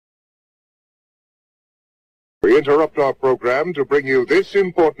We interrupt our program to bring you this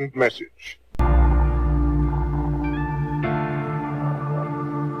important message.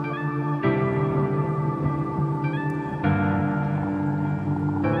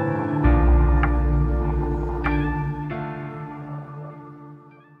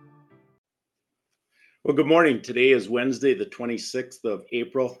 Well, good morning. Today is Wednesday, the 26th of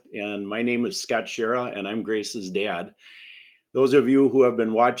April, and my name is Scott Shera, and I'm Grace's dad. Those of you who have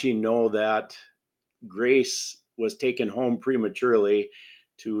been watching know that Grace was taken home prematurely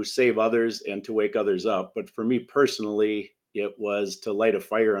to save others and to wake others up. But for me personally, it was to light a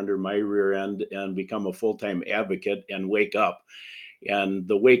fire under my rear end and become a full-time advocate and wake up. And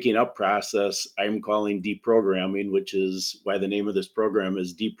the waking up process, I'm calling deprogramming, which is why the name of this program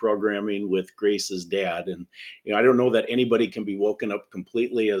is Deprogramming with Grace's Dad. And, I don't know that anybody can be woken up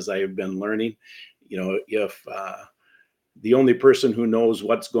completely, as I have been learning. If the only person who knows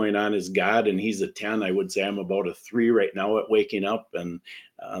what's going on is God, and he's a 10, I would say I'm about a 3 right now at waking up. And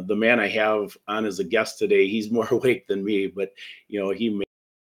the man I have on as a guest today, he's more awake than me, but, he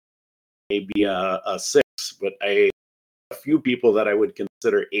may be a 6, but a few people that I would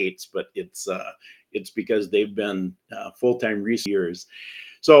consider 8s, but it's because they've been full-time recent years.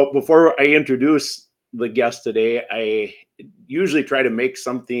 So before I introduce the guest today, I usually try to make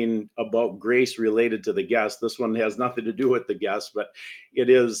something about Grace related to the guest. This one has nothing to do with the guest, but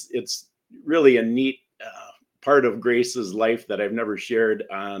it's really a neat part of Grace's life that I've never shared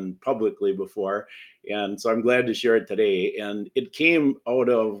on publicly before. And so I'm glad to share it today. And it came out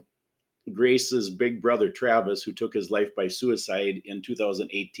of Grace's big brother, Travis, who took his life by suicide in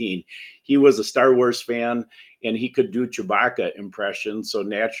 2018. He was a Star Wars fan and he could do Chewbacca impressions. So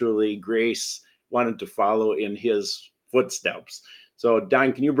naturally, Grace wanted to follow in his footsteps. So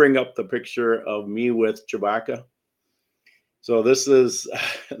Don, can you bring up the picture of me with Chewbacca? So this is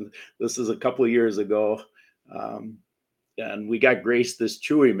a couple of years ago. And we got Grace this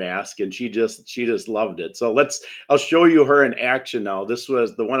Chewy mask, and she just loved it. So I'll show you her in action now. This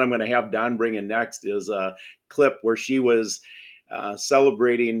was the one I'm going to have Don bring in next, is a clip where she was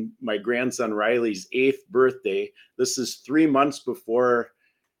celebrating my grandson Riley's 8th birthday. This is 3 months before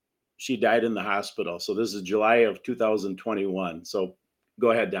she died in the hospital. So this is July of 2021. So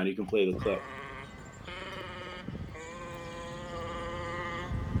go ahead, Don, you can play the clip.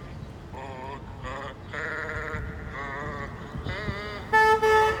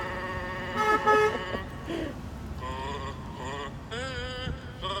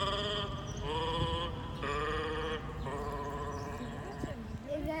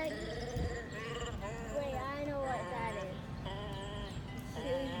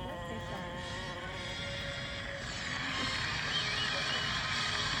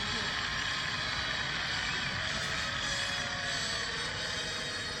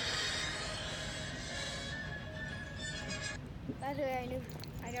 By the way,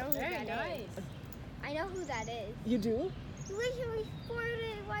 I know who that is. I know who that is. You do? You literally spoiled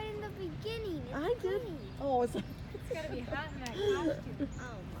it right in the beginning. I did. Oh, it's gotta be hot in that costume.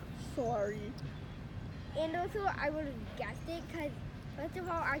 Sorry. And also, I would have guessed it because, first of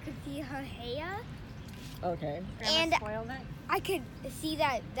all, I could see her hair. Okay. And spoiled it? I could see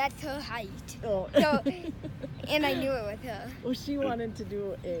that that's her height. Oh. So, and I knew it was her. Well, she wanted to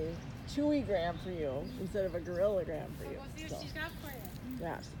do a Chewy gram for you instead of a gorilla gram for you. We'll see what she's got for you.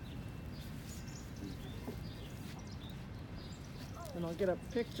 Yes. And I'll get a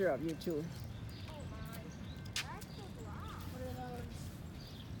picture of you too. Oh my. That's so long. What are those?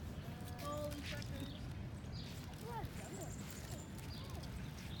 Holy suckers.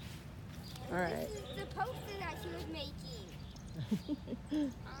 All right. This is the poster that she was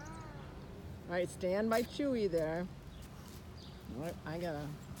making. All right, stand by Chewy there. All right,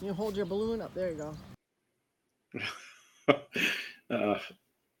 you hold your balloon up. There you go.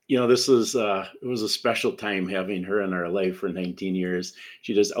 It was a special time having her in our life for 19 years.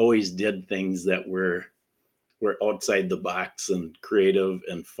 She just always did things that were outside the box and creative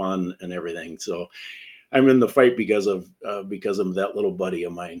and fun and everything. So I'm in the fight because of that little buddy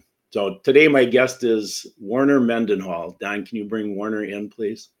of mine. So today my guest is Warner Mendenhall. Don, can you bring Warner in,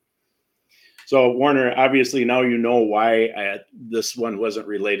 please? So Warner, obviously now you know why this one wasn't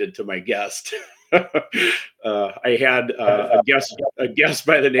related to my guest. I had a guest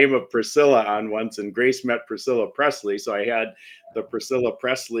by the name of Priscilla on once, and Grace met Priscilla Presley. So I had the Priscilla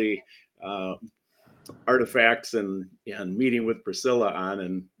Presley artifacts and meeting with Priscilla on,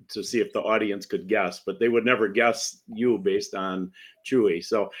 and to see if the audience could guess, but they would never guess you based on Chewy.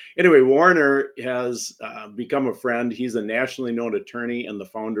 So anyway, Warner has become a friend. He's a nationally known attorney and the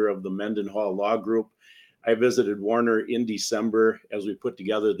founder of the Mendenhall Law Group. I visited Warner in December as we put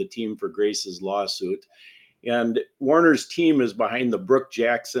together the team for Grace's lawsuit. And Warner's team is behind the Brooke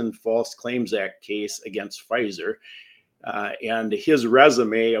Jackson False Claims Act case against Pfizer. And his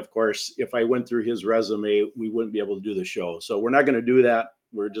resume, of course, if I went through his resume, we wouldn't be able to do the show. So we're not going to do that.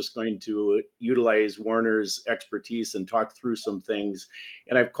 We're just going to utilize Warner's expertise and talk through some things.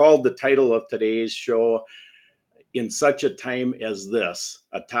 And I've called the title of today's show, "In Such a Time as This,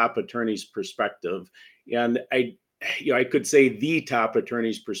 a Top Attorney's Perspective." And I could say the top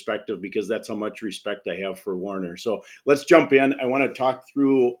attorney's perspective because that's how much respect I have for Warner. So let's jump in. I want to talk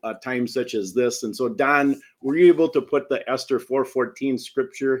through a time such as this. And so, Don, were you able to put the Esther 4:14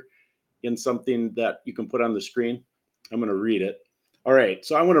 scripture in something that you can put on the screen? I'm going to read it. All right.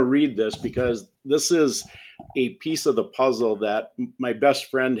 So I want to read this because this is a piece of the puzzle that my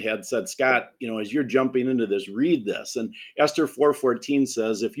best friend had said, Scott, as you're jumping into this, read this. And Esther 4:14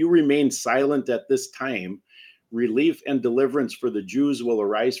 says, "If you remain silent at this time, relief and deliverance for the Jews will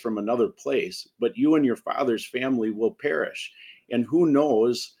arise from another place, but you and your father's family will perish. And who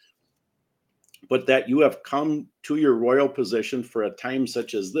knows but that you have come to your royal position for a time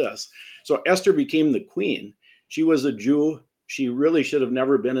such as this." So Esther became the queen. She was a Jew. She really should have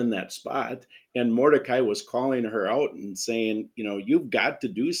never been in that spot. And Mordecai was calling her out and saying, you've got to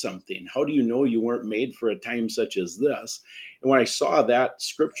do something. How do you know you weren't made for a time such as this? And when I saw that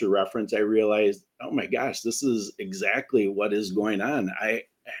scripture reference, I realized, oh my gosh, this is exactly what is going on.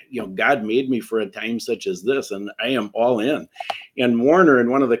 God made me for a time such as this, and I am all in. And Warner, in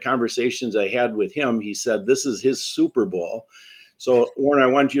one of the conversations I had with him, he said, this is his Super Bowl. So Warner, I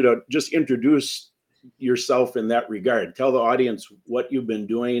want you to just introduce yourself in that regard. Tell the audience what you've been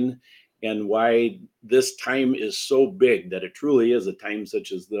doing and why this time is so big that it truly is a time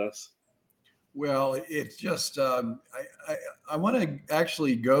such as this. Well, it's just, I want to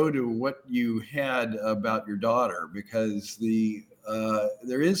actually go to what you had about your daughter, because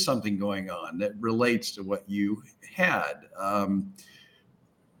there is something going on that relates to what you had.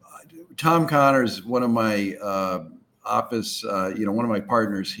 Tom Connors, one of my office, one of my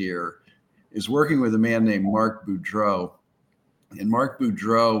partners here, is working with a man named Mark Boudreau. And Mark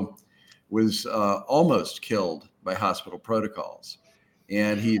Boudreau was almost killed by hospital protocols.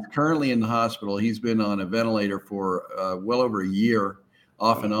 And he's currently in the hospital. He's been on a ventilator for well over a year,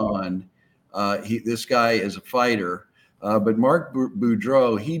 off and on. This guy is a fighter. But Mark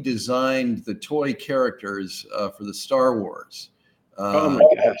Boudreau, he designed the toy characters for the Star Wars. Oh my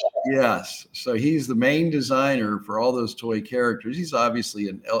gosh. Yes. So he's the main designer for all those toy characters. He's obviously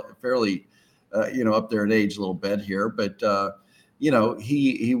fairly, up there in age a little bit here, but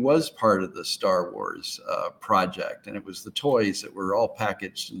he was part of the Star Wars project, and it was the toys that were all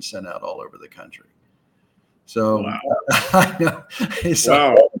packaged and sent out all over the country. So wow. I know. So,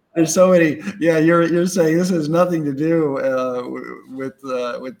 wow. There's so many. Yeah, you're saying this has nothing to do with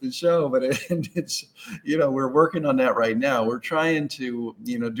the show, but it's we're working on that right now. We're trying to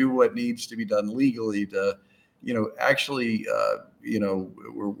do what needs to be done legally to actually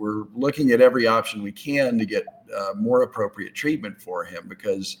we're looking at every option we can to get more appropriate treatment for him,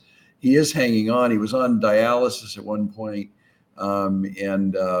 because he is hanging on. He was on dialysis at one point, and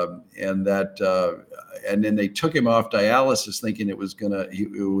then they took him off dialysis thinking it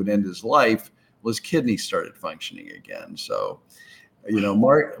would end his life. Well, his kidneys started functioning again. So,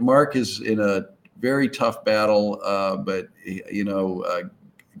 Mark is in a very tough battle, but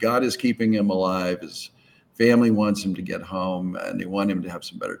God is keeping him alive. His family wants him to get home, and they want him to have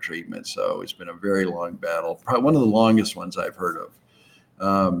some better treatment. So it's been a very long battle, probably one of the longest ones I've heard of.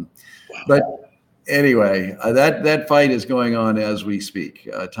 Wow. But anyway, that fight is going on as we speak.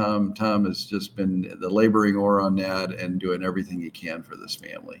 Tom has just been the laboring oar on that and doing everything he can for this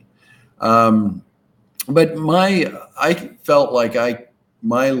family. But I felt like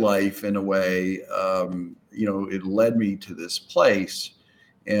my life, in a way, it led me to this place,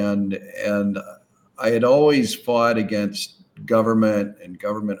 and I had always fought against government and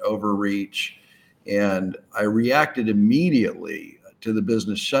government overreach, and I reacted immediately to the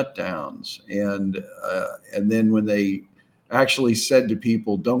business shutdowns. And then when they actually said to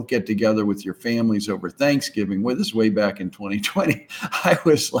people, don't get together with your families over Thanksgiving, well, this is way back in 2020, I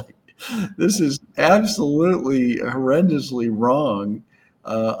was like, this is absolutely horrendously wrong,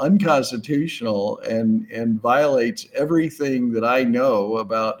 unconstitutional, and violates everything that I know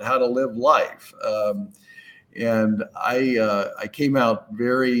about how to live life. And I came out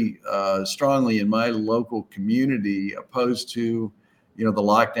very strongly in my local community opposed to, the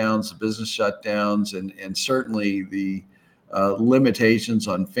lockdowns, the business shutdowns, and certainly the limitations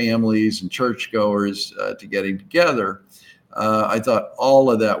on families and churchgoers to getting together. I thought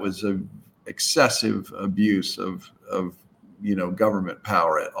all of that was an excessive abuse of government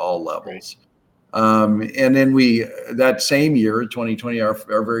power at all levels. And then that same year, 2020,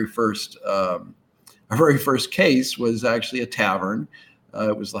 our very first case was actually a tavern.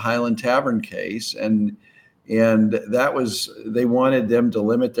 It was the Highland Tavern case, and that was, they wanted them to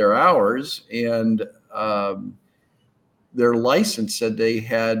limit their hours, and their license said they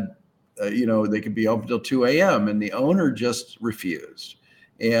had, they could be open until 2 a.m. and the owner just refused.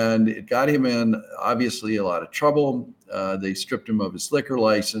 And it got him in, obviously, a lot of trouble. They stripped him of his liquor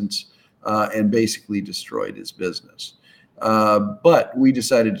license and basically destroyed his business. But we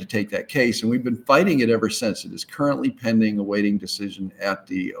decided to take that case, and we've been fighting it ever since. It is currently pending, awaiting decision at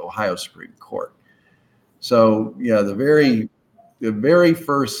the Ohio Supreme Court. So, yeah, the very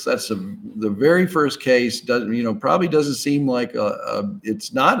first case doesn't, probably doesn't seem like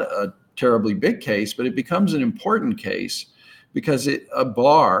it's not a terribly big case, but it becomes an important case because a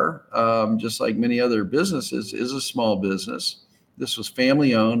bar, just like many other businesses, is a small business. This was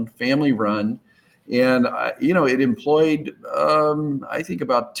family owned, family run. And, it employed, I think,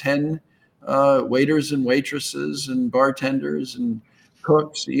 about 10 waiters and waitresses and bartenders and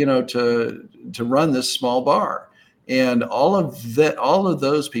cooks, to run this small bar. And all of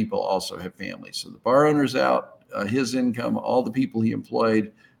those people also have families. So the bar owner's out, his income, all the people he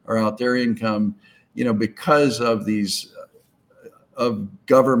employed are out, their income, because of of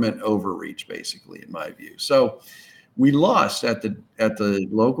government overreach, basically, in my view. So we lost at the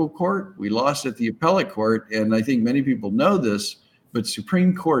local court, we lost at the appellate court, and I think many people know this, but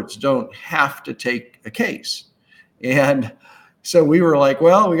Supreme Courts don't have to take a case. And so we were like,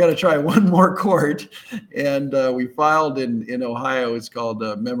 well, we got to try one more court. And we filed in Ohio, it's called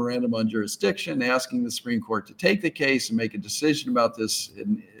a memorandum on jurisdiction, asking the Supreme Court to take the case and make a decision about this,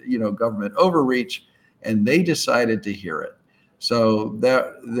 government overreach. And they decided to hear it. So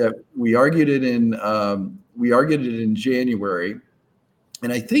that we argued it in January.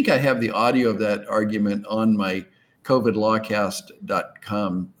 And I think I have the audio of that argument on my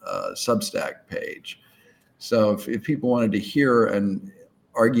covidlawcast.com Substack page. So if people wanted to hear an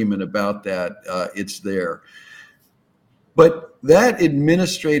argument about that, it's there. But that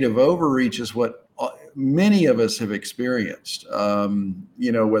administrative overreach is what many of us have experienced,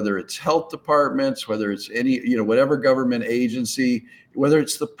 whether it's health departments, whether it's any, whatever government agency, whether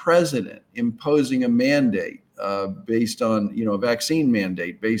it's the president imposing a mandate based on, a vaccine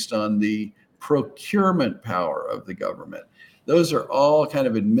mandate based on the procurement power of the government. Those are all kind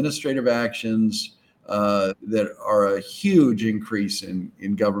of administrative actions that are a huge increase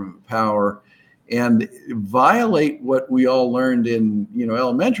in government power and violate what we all learned in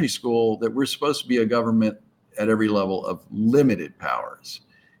elementary school, that we're supposed to be a government at every level of limited powers,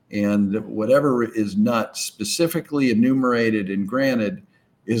 and whatever is not specifically enumerated and granted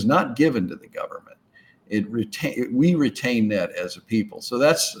is not given to the government. We retain that as a people. So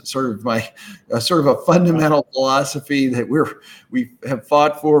that's sort of a fundamental philosophy that we have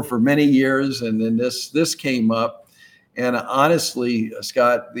fought for many years. And then this came up, and honestly,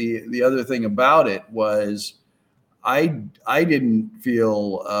 Scott, the other thing about it was I didn't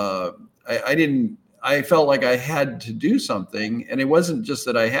feel I felt like I had to do something, and it wasn't just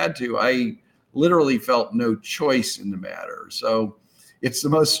that I had to. I literally felt no choice in the matter. So it's the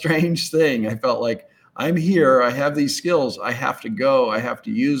most strange thing. I felt like, I'm here, I have these skills, I have to go, I have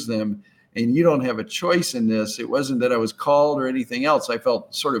to use them, and you don't have a choice in this. It wasn't that I was called or anything else. I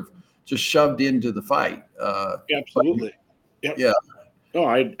felt sort of just shoved into the fight. Absolutely. Yep. Yeah. No,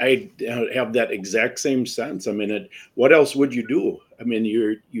 I have that exact same sense. I mean, what else would you do? I mean,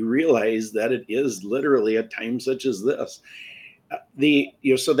 you realize that it is literally a time such as this.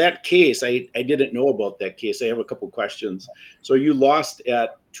 So that case, I didn't know about that case. I have a couple questions. So you lost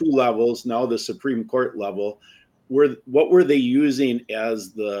at two levels, now the Supreme Court level. What were they using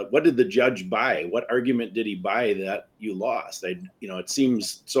what did the judge buy? What argument did he buy that you lost? It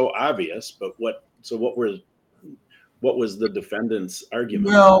seems so obvious, but what was the defendant's argument?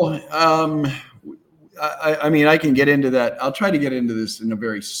 Well, I mean, I can get into that. I'll try to get into this in a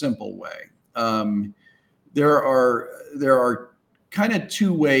very simple way. There are kind of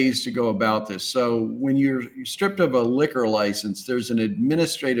two ways to go about this. So when you're stripped of a liquor license, there's an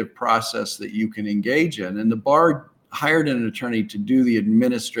administrative process that you can engage in, and the bar hired an attorney to do the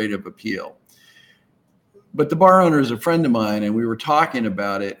administrative appeal. But the bar owner is a friend of mine, and we were talking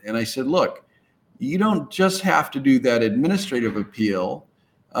about it, and I said, look, you don't just have to do that administrative appeal,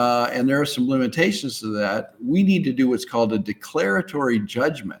 and there are some limitations to that. We need to do what's called a declaratory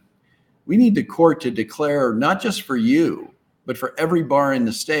judgment. We need the court to declare, not just for you, but for every bar in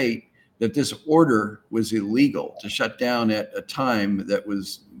the state, that this order was illegal to shut down at a time that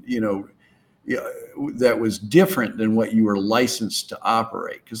was, that was different than what you were licensed to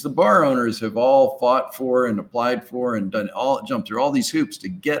operate. Because the bar owners have all fought for and applied for and jumped through all these hoops to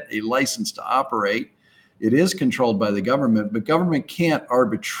get a license to operate. It is controlled by the government, but government can't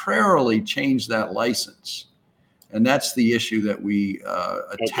arbitrarily change that license. And that's the issue that we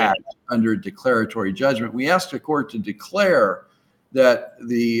attacked under declaratory judgment. We asked the court to declare that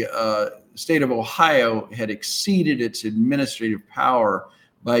the state of Ohio had exceeded its administrative power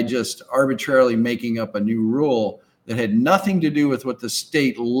by just arbitrarily making up a new rule that had nothing to do with what the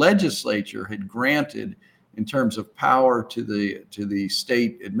state legislature had granted in terms of power to the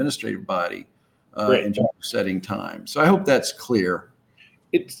state administrative body in terms of setting time. So I hope that's clear.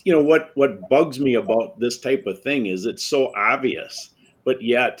 It's, you know, what bugs me about this type of thing is it's so obvious, but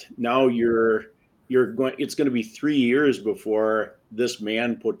yet now it's going to be 3 years before this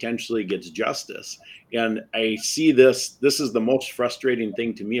man potentially gets justice. And I see this is the most frustrating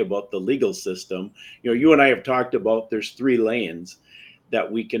thing to me about the legal system. You know, you and I have talked about there's 3 lanes that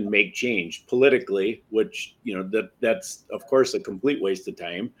we can make change politically, which, you know, that's of course a complete waste of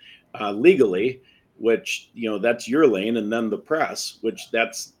time. Legally, which, you know, that's your lane, and then the press, which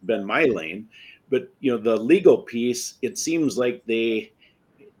that's been my lane. But, you know, the legal piece, it seems like they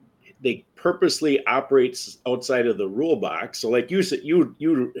purposely operates outside of the rule box. So like you said,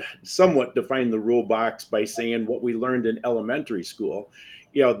 you somewhat define the rule box by saying what we learned in elementary school.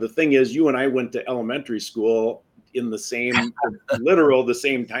 You know, the thing is, you and I went to elementary school in the same the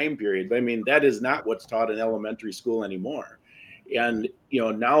same time period. I mean, that is not what's taught in elementary school anymore. And, you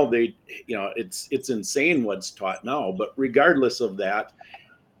know, now it's insane what's taught now. But regardless of that,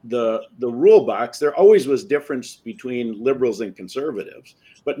 the rule box, there always was difference between liberals and conservatives,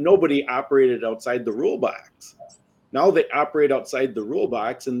 but nobody operated outside the rule box. Now they operate outside the rule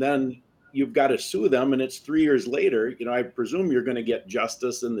box, and then you've got to sue them, and it's 3 years later. You know, I presume you're going to get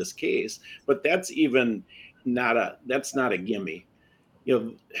justice in this case, but that's not a gimme. You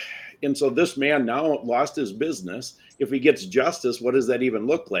know, and so this man now lost his business. If he gets justice, what does that even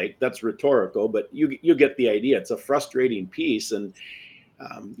look like? That's rhetorical, but you get the idea. It's a frustrating piece, and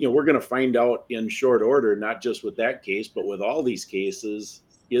you know, we're going to find out in short order, not just with that case, but with all these cases,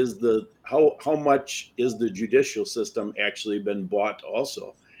 how much is the judicial system actually been bought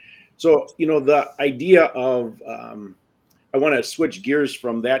also. So, you know, the idea of I want to switch gears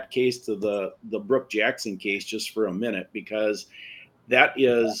from that case to the Brooke Jackson case just for a minute, because that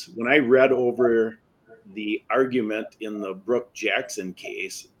is, when I read over the argument in the Brooke Jackson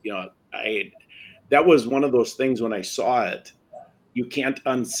case, you know, that was one of those things when I saw it, you can't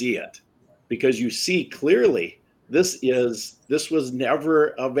unsee it, because you see clearly this was never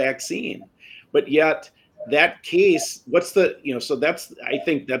a vaccine. But yet that case, I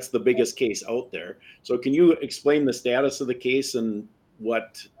think that's the biggest case out there. So can you explain the status of the case and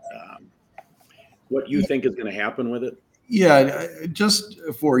what you think is going to happen with it? Yeah, just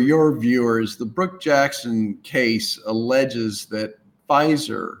for your viewers, the Brooke Jackson case alleges that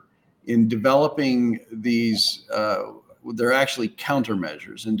Pfizer, in developing these, they're actually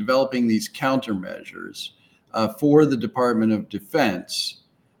countermeasures, in developing these countermeasures for the Department of Defense,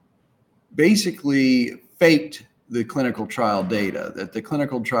 basically faked the clinical trial data, that the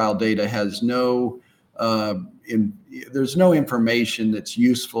clinical trial data has there's no information that's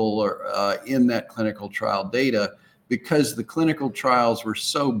useful or in that clinical trial data, because the clinical trials were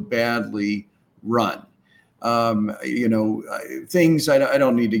so badly run. You know, things, I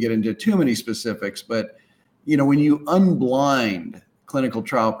don't need to get into too many specifics, but, you know, when you unblind clinical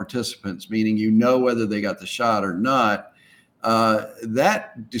trial participants, meaning you know whether they got the shot or not,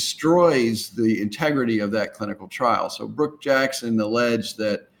 that destroys the integrity of that clinical trial. So Brooke Jackson alleged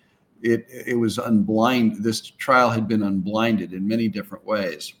that it was unblind. This trial had been unblinded in many different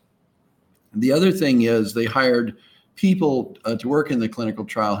ways. And the other thing is they hired people to work in the clinical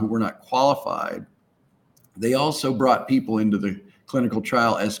trial who were not qualified. They also brought people into the clinical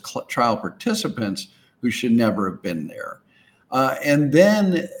trial as trial participants who should never have been there. And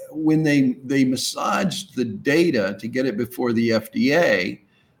then when they massaged the data to get it before the FDA,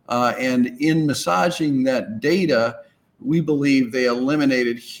 and in massaging that data, we believe they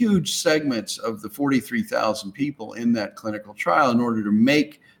eliminated huge segments of the 43,000 people in that clinical trial in order to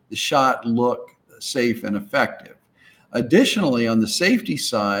make the shot look safe and effective. Additionally, on the safety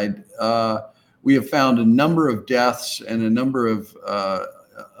side, we have found a number of deaths and a number of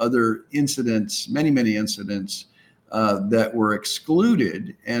other incidents, many incidents that were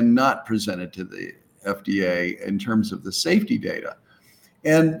excluded and not presented to the FDA in terms of the safety data.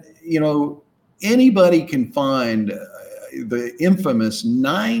 And, you know, anybody can find the infamous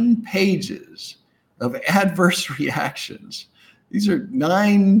 9 pages of adverse reactions. These are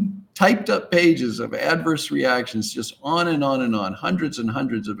 9 typed up pages of adverse reactions, just on and on and on, hundreds and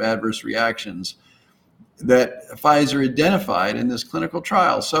hundreds of adverse reactions that Pfizer identified in this clinical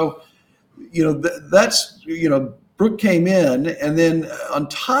trial. So, Brooke came in, and then on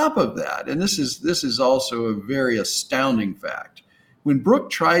top of that, and this is also a very astounding fact, when Brooke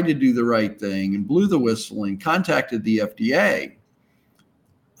tried to do the right thing and blew the whistle and contacted the FDA,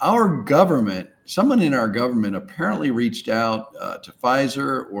 someone in our government apparently reached out to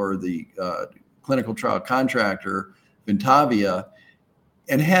Pfizer or the clinical trial contractor, Ventavia,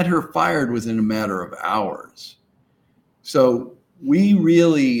 and had her fired within a matter of hours. So we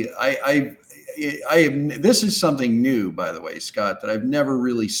really, this is something new, by the way, Scott, that I've never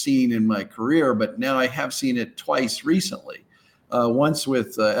really seen in my career, but now I have seen it twice recently. Once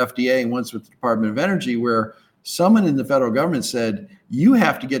with FDA and once with the Department of Energy, where someone in the federal government said, you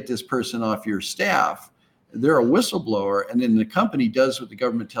have to get this person off your staff. They're a whistleblower, and then the company does what the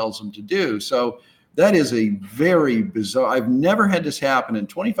government tells them to do. So that is a very bizarre, I've never had this happen in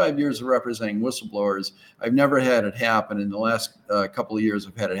 25 years of representing whistleblowers. I've never had it happen. In the last couple of years,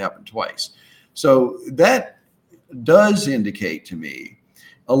 I've had it happen twice. So that does indicate to me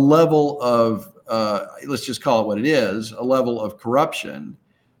a level of, let's just call it what it is, a level of corruption,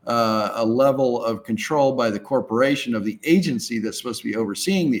 a level of control by the corporation of the agency that's supposed to be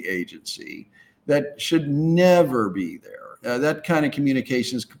overseeing the agency that should never be there. That kind of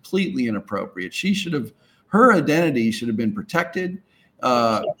communication is completely inappropriate. Her identity should have been protected,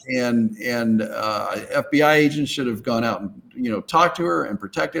 and FBI agents should have gone out and talked to her and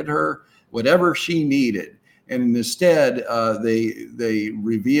protected her, whatever she needed. And instead, they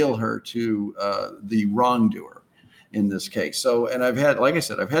reveal her to the wrongdoer in this case. So, and like I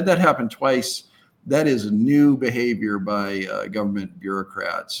said, I've had that happen twice. That is new behavior by government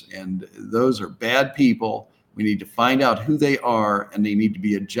bureaucrats, and those are bad people. We need to find out who they are, and they need to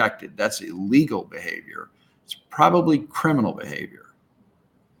be ejected. That's illegal behavior. It's probably criminal behavior.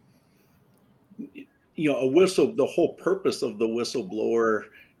 The whole purpose of the whistleblower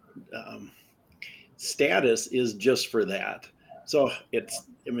status is just for that. So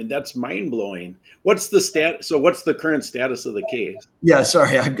that's mind blowing. What's the So what's the current status of the case? Yeah,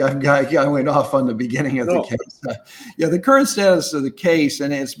 sorry, I went off on the beginning of the case. The current status of the case,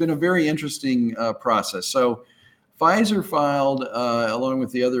 and it's been a very interesting process. So Pfizer filed, along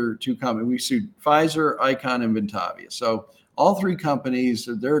with the other two companies, we sued Pfizer, Icon, and Ventavia. So all three companies,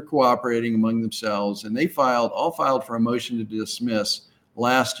 they're cooperating among themselves, and they all filed for a motion to dismiss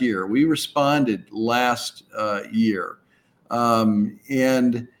last year. We responded last year.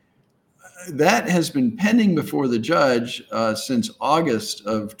 And that has been pending before the judge since August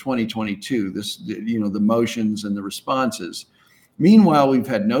of 2022, the motions and the responses. Meanwhile, we've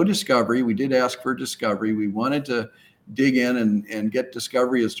had no discovery. We did ask for discovery. We wanted to dig in and get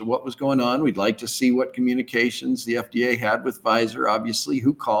discovery as to what was going on. We'd like to see what communications the FDA had with Pfizer, obviously,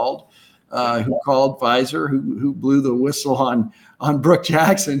 who called Pfizer, who blew the whistle on Brooke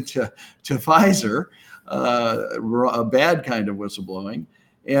Jackson to Pfizer, a bad kind of whistleblowing.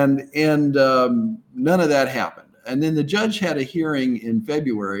 And none of that happened. And then the judge had a hearing in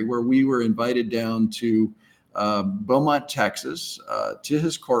February where we were invited down to Beaumont, Texas, to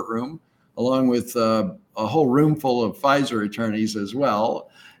his courtroom, along with a whole room full of Pfizer attorneys as well.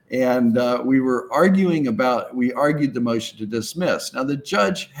 And we argued the motion to dismiss. Now, the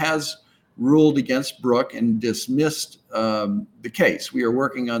judge has ruled against Brooke and dismissed the case. We are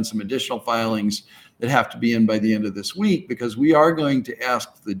working on some additional filings that have to be in by the end of this week, because we are going to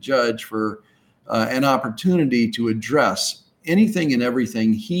ask the judge for an opportunity to address anything and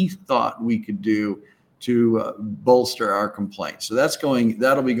everything he thought we could do to bolster our complaint. So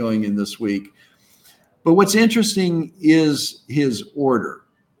that'll be going in this week. But what's interesting is his order,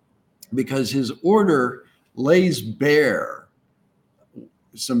 because his order lays bare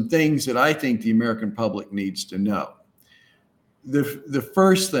some things that I think the American public needs to know. The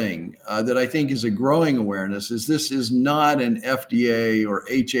first thing that I think is a growing awareness is this is not an FDA or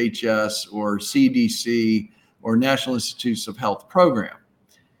HHS or CDC or National Institutes of Health program.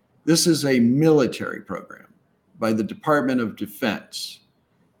 This is a military program by the Department of Defense.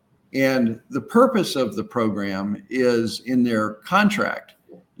 And the purpose of the program is, in their contract,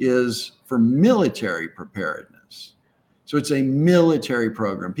 is for military preparedness. So it's a military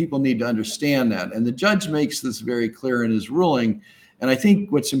program. People need to understand that. And the judge makes this very clear in his ruling. And I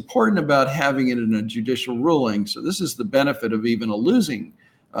think what's important about having it in a judicial ruling, so this is the benefit of even a losing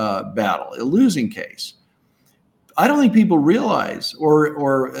battle, a losing case. I don't think people realize,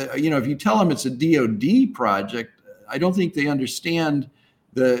 or if you tell them it's a DOD project, I don't think they understand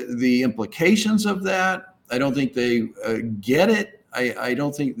the implications of that. I don't think they get it. I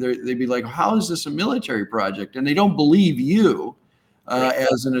don't think they'd be like, how is this a military project? And they don't believe you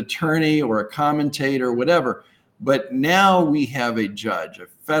as an attorney or a commentator or whatever. But now we have a judge, a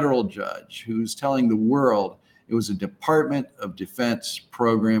federal judge, who's telling the world it was a Department of Defense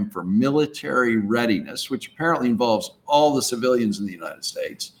program for military readiness, which apparently involves all the civilians in the United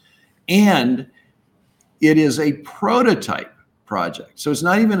States. And it is a prototype project. So it's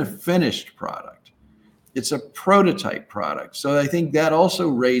not even a finished product. It's a prototype product. So I think that also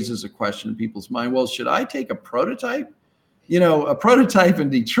raises a question in people's mind. Well, should I take a prototype? You know, a prototype in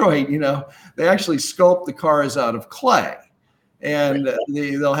Detroit, you know, they actually sculpt the cars out of clay, and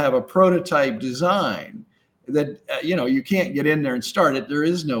they'll have a prototype design that, you know, you can't get in there and start it. There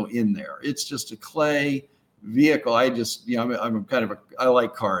is no in there. It's just a clay vehicle. I just, you know, I'm kind of I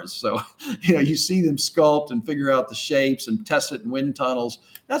like cars. So, you know, you see them sculpt and figure out the shapes and test it in wind tunnels.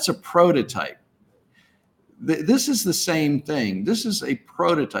 That's a prototype. This is the same thing. This is a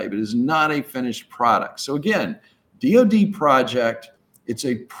prototype. It is not a finished product. So again, DoD project, it's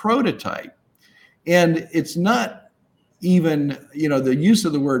a prototype, and it's not even, you know, the use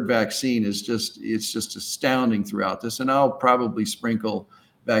of the word vaccine is it's just astounding throughout this. And I'll probably sprinkle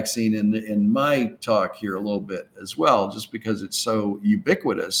vaccine in my talk here a little bit as well, just because it's so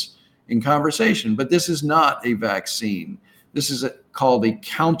ubiquitous in conversation. But this is not a vaccine. This is called a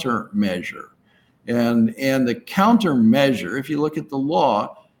countermeasure. And the countermeasure, if you look at the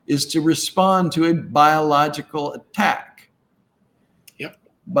law, is to respond to a biological attack. Yep.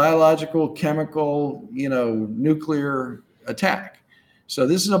 Biological, chemical, you know, nuclear attack. So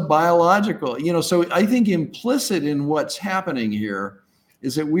this is a biological, you know, so I think implicit in what's happening here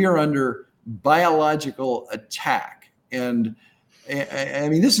is that we are under biological attack. And I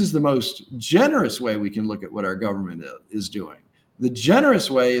mean, this is the most generous way we can look at what our government is doing. The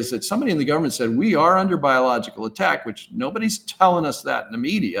generous way is that somebody in the government said, we are under biological attack, which nobody's telling us that in the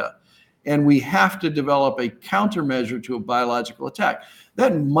media, and we have to develop a countermeasure to a biological attack.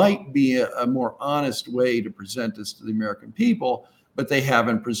 That might be a more honest way to present this to the American people, but they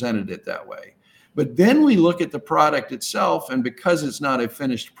haven't presented it that way. But then we look at the product itself, and because it's not a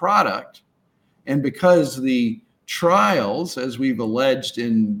finished product, and because the trials, as we've alleged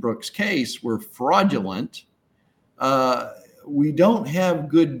in Brooks' case, were fraudulent, we don't have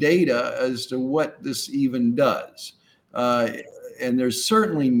good data as to what this even does. And there's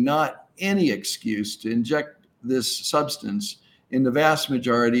certainly not any excuse to inject this substance in the vast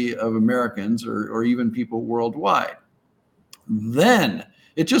majority of Americans or even people worldwide. Then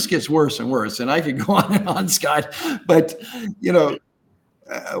it just gets worse and worse. And I could go on and on, Scott, but you know,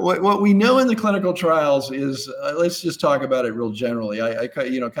 what we know in the clinical trials is, let's just talk about it real generally.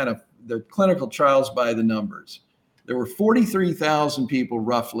 You know, kind of the clinical trials by the numbers. There were 43,000 people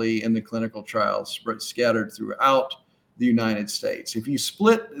roughly in the clinical trials scattered throughout the United States. If you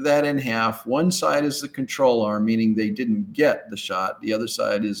split that in half, one side is the control arm, meaning they didn't get the shot. The other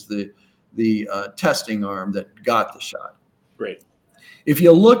side is the testing arm that got the shot. Right. If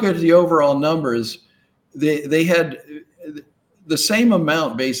you look at the overall numbers, they had the same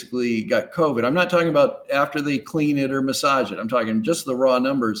amount basically got COVID. I'm not talking about after they clean it or massage it. I'm talking just the raw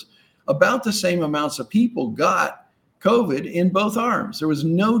numbers. About the same amounts of people got COVID in both arms. There was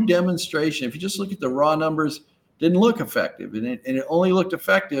no demonstration. If you just look at the raw numbers, didn't look effective. And it only looked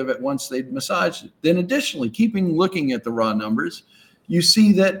effective at once they'd massaged it. Then additionally, looking at the raw numbers, you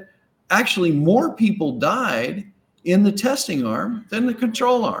see that actually more people died in the testing arm than the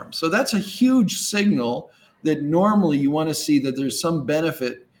control arm. So that's a huge signal that normally you want to see that there's some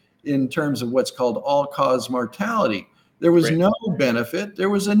benefit in terms of what's called all-cause mortality. There was no benefit.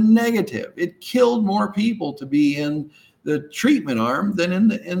 There was a negative. It killed more people to be in the treatment arm than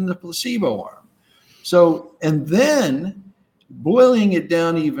in the placebo arm. So, and then boiling it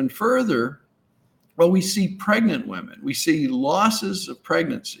down even further, well, we see pregnant women. We see losses of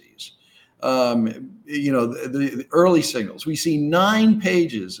pregnancies. You know, the early signals. We see 9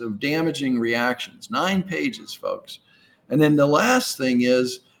 pages of damaging reactions. 9 pages, folks. And then the last thing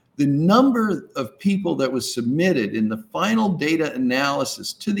is, the number of people that was submitted in the final data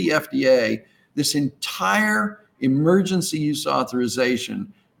analysis to the FDA, this entire emergency use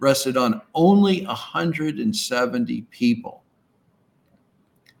authorization rested on only 170 people.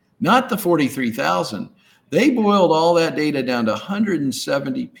 Not the 43,000. They boiled all that data down to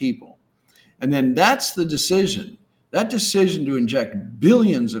 170 people. And then that's the decision. That decision to inject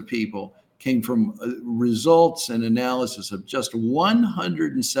billions of people came from results and analysis of just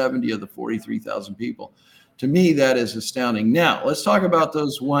 170 of the 43,000 people. To me, that is astounding. Now, let's talk about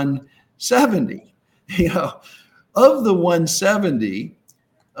those 170. You know, of the 170,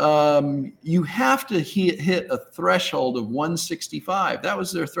 you have to hit a threshold of 165. That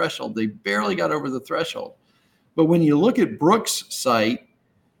was their threshold. They barely got over the threshold. But when you look at Brooks' site,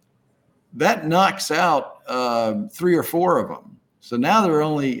 that knocks out 3 or 4 of them. So now they're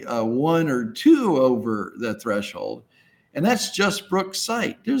only 1 or 2 over the threshold. And that's just Brooks'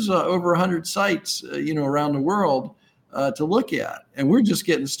 site. There's over 100 sites, around the world to look at. And we're just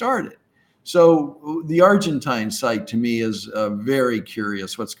getting started. So the Argentine site to me is very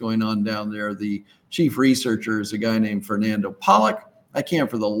curious what's going on down there. The chief researcher is a guy named Fernando Pollock. I can't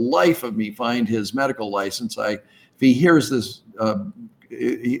for the life of me find his medical license. If he hears this,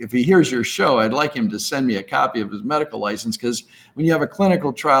 if he hears your show, I'd like him to send me a copy of his medical license, because when you have a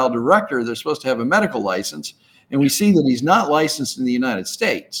clinical trial director, they're supposed to have a medical license. And we see that he's not licensed in the United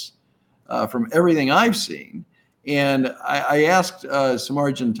States from everything I've seen. And I asked some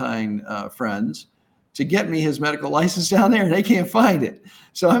Argentine friends to get me his medical license down there, and they can't find it.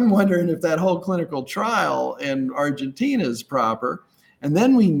 So I'm wondering if that whole clinical trial in Argentina is proper. And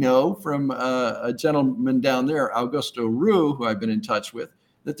then we know from a gentleman down there, Augusto Ru, who I've been in touch with,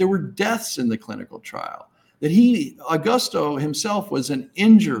 that there were deaths in the clinical trial, that Augusto himself was an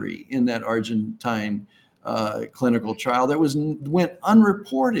injury in that Argentine clinical trial that went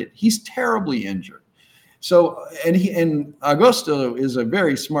unreported. He's terribly injured. So, and Augusto is a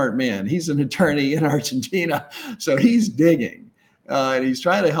very smart man. He's an attorney in Argentina, so he's digging, and he's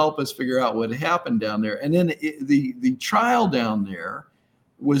trying to help us figure out what happened down there. And then the trial down there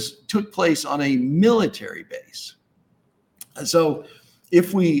took place on a military base. So,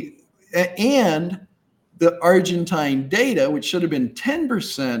 and the Argentine data, which should have been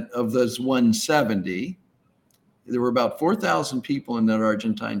 10% of those 170, there were about 4,000 people in that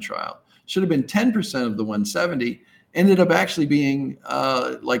Argentine trial. Should have been 10% of the 170, ended up actually being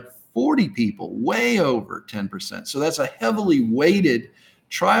like 40 people, way over 10%. So that's a heavily weighted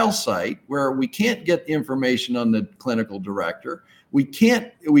trial site where we can't get information on the clinical director. We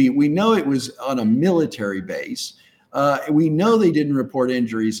know it was on a military base. We know they didn't report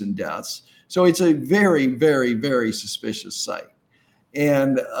injuries and deaths. So it's a very, very, very suspicious site.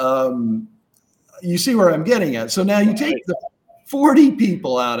 And you see where I'm getting at. So now you take the 40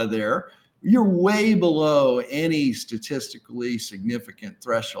 people out of there, you're way below any statistically significant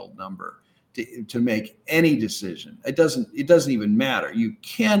threshold number to make any decision. It doesn't even matter. You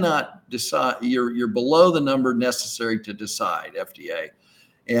cannot decide. You're below the number necessary to decide, FDA,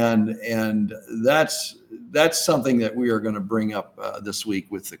 and that's something that we are going to bring up this week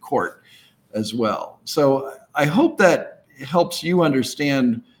with the court as well. So I hope that helps you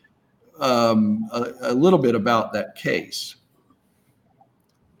understand a little bit about that case.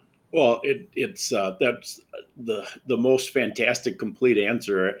 Well, that's the most fantastic, complete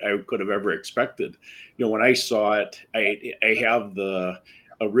answer I could have ever expected. When I saw it, I have the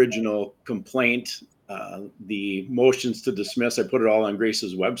original complaint, the motions to dismiss. I put it all on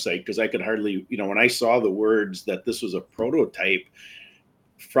Grace's website because I could hardly, when I saw the words that this was a prototype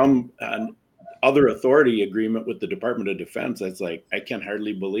from an other authority agreement with the Department of Defense, it's like, I can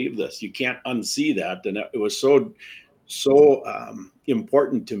hardly believe this. You can't unsee that. And it was so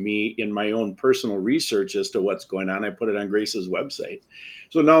important to me in my own personal research as to what's going on. I put it on Grace's website.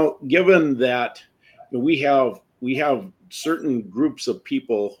 So now, given that we have certain groups of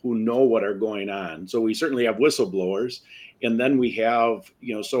people who know what are going on, so we certainly have whistleblowers, and then we have,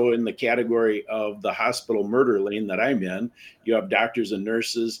 so in the category of the hospital murder lane that I'm in, you have doctors and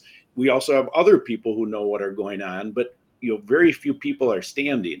nurses. We also have other people who know what are going on, but very few people are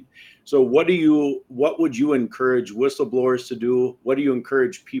standing. So what would you encourage whistleblowers to do? What do you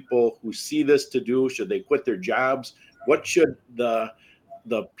encourage people who see this to do? Should they quit their jobs? What should the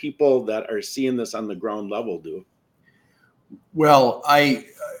people that are seeing this on the ground level do? Well, I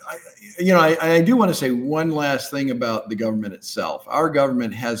do want to say one last thing about the government itself. Our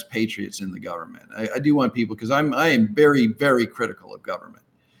government has patriots in the government. I do want people, because I am very, very critical of government.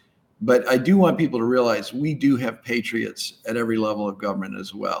 But I do want people to realize we do have patriots at every level of government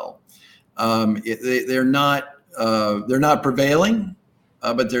as well. They're not prevailing,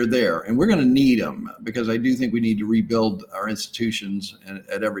 but they're there, and we're going to need them, because I do think we need to rebuild our institutions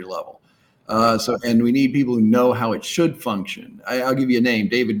at every level. And we need people who know how it should function. I'll give you a name: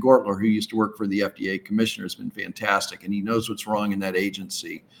 David Gortler, who used to work for the FDA commissioner, has been fantastic, and he knows what's wrong in that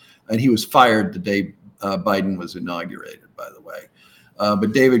agency. And he was fired the day Biden was inaugurated, by the way.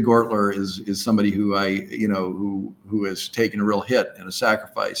 But David Gortler is somebody who who has taken a real hit and a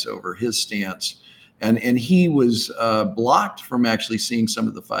sacrifice over his stance, and he was blocked from actually seeing some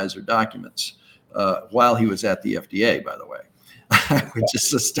of the Pfizer documents while he was at the FDA, by the way. which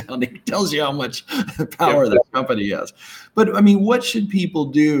is astounding. It tells you how much power the company has. But I mean, what should people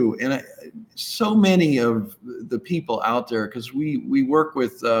do? And so many of the people out there, because we work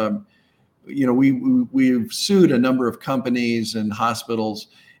with, we've sued a number of companies and hospitals,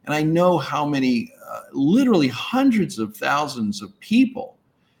 and I know how many, literally hundreds of thousands of people.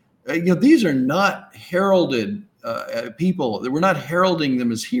 These are not heralded people. We're not heralding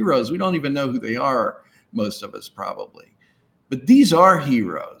them as heroes. We don't even know who they are, most of us probably. But these are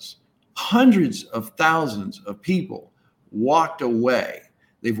heroes. Hundreds of thousands of people walked away.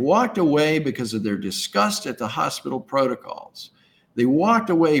 They've walked away because of their disgust at the hospital protocols. They walked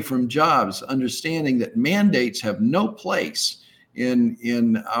away from jobs understanding that mandates have no place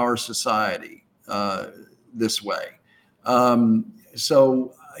in our society this way.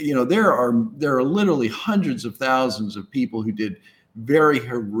 So there are literally hundreds of thousands of people who did very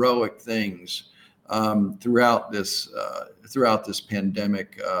heroic things throughout this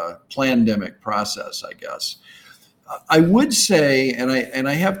pandemic process, I guess. I would say, and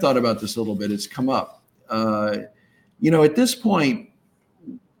I have thought about this a little bit. It's come up. At this point,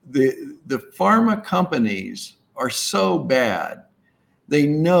 the pharma companies are so bad. They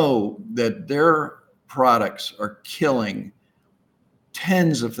know that their products are killing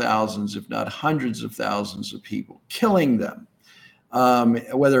tens of thousands, if not hundreds of thousands of people, killing them.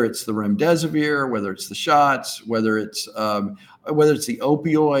 Whether it's the remdesivir, whether it's the shots, whether it's the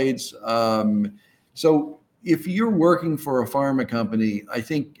opioids. So if you're working for a pharma company, I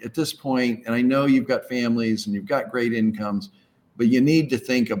think at this point, and I know you've got families and you've got great incomes, but you need to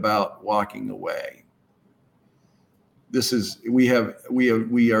think about walking away. We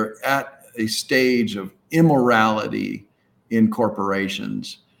are at a stage of immorality in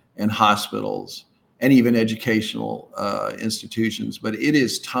corporations and hospitals and even educational institutions, but it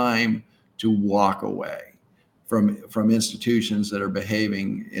is time to walk away from institutions that are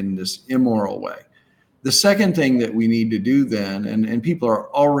behaving in this immoral way. The second thing that we need to do then, and people are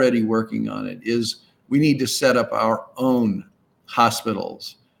already working on it, is we need to set up our own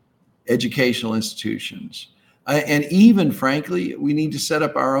hospitals, educational institutions, and even frankly, we need to set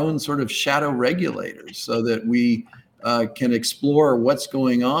up our own sort of shadow regulators so that we can explore what's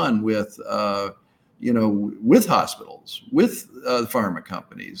going on with hospitals, with pharma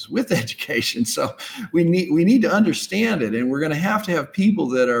companies, with education. So we need to understand it, and we're going to have people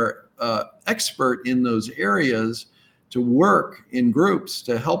that are expert in those areas to work in groups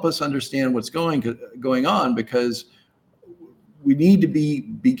to help us understand what's going on, because we need to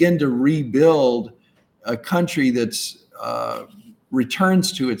begin to rebuild a country that's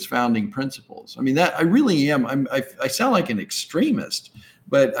returns to its founding principles. I mean, that I really am. I sound like an extremist,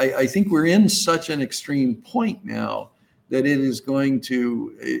 but I think we're in such an extreme point now that it's going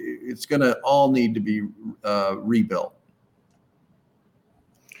to all need to be rebuilt.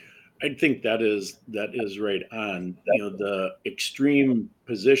 I think that is right on. The extreme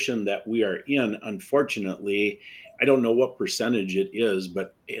position that we are in, unfortunately, I don't know what percentage it is,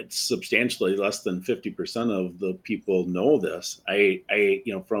 but it's substantially less than 50% of the people know this.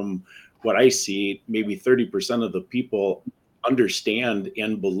 From what I see, maybe 30% of the people understand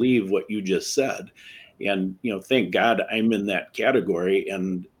and believe what you just said. And, thank God I'm in that category.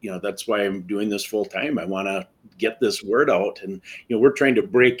 And, that's why I'm doing this full time. I want to get this word out. And, we're trying to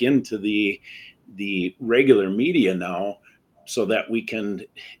break into the regular media now so that we can,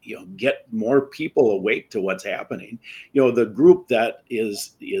 get more people awake to what's happening. The group that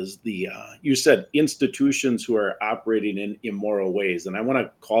is the, you said institutions who are operating in immoral ways. And I want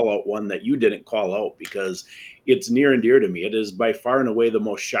to call out one that you didn't call out because it's near and dear to me. It is by far and away the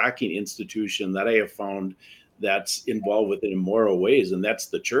most shocking institution that I have found that's involved with immoral ways, and that's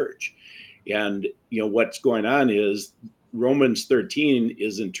the church. And, what's going on is Romans 13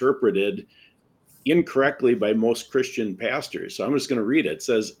 is interpreted incorrectly by most Christian pastors. So I'm just going to read it. It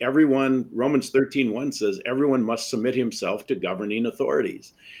says, Romans 13:1 says, everyone must submit himself to governing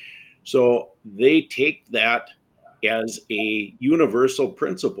authorities. So they take that as a universal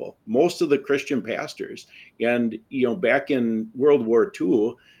principle, most of the Christian pastors. And, back in World War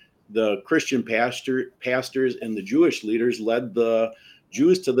II, the Christian pastors and the Jewish leaders led the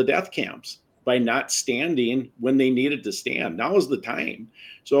Jews to the death camps by not standing when they needed to stand. Now is the time.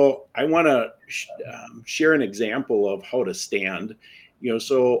 So I want to share an example of how to stand.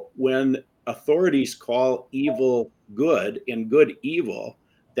 So when authorities call evil good and good evil,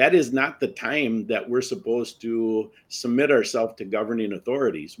 that is not the time that we're supposed to submit ourselves to governing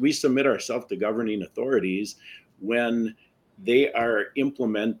authorities. We submit ourselves to governing authorities when they are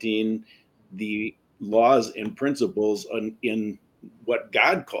implementing the laws and principles in what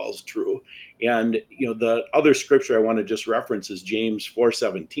God calls true. And the other scripture I want to just reference is James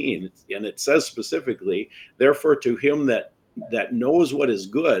 4:17, and it says specifically, therefore to him that knows what is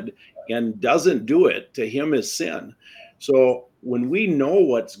good and doesn't do it, to him is sin. So when we know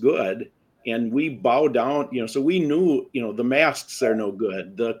what's good and we bow down, so we knew, the masks are no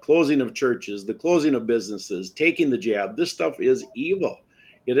good, the closing of churches, the closing of businesses, taking the jab, this stuff is evil.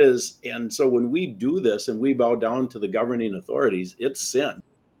 It is. And so when we do this and we bow down to the governing authorities, it's sin.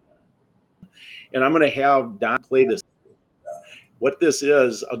 And I'm going to have Don play this. What this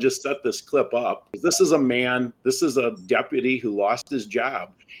is, I'll just set this clip up. This is a deputy who lost his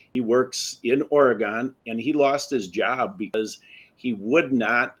job. He works in Oregon, and he lost his job because he would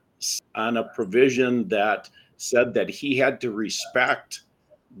not on a provision that said that he had to respect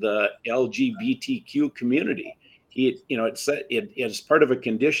the LGBTQ community. It said it as part of a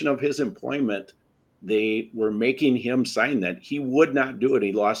condition of his employment, they were making him sign that. He would not do it.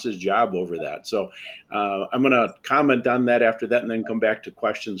 He lost his job over that. So I'm going to comment on that after that and then come back to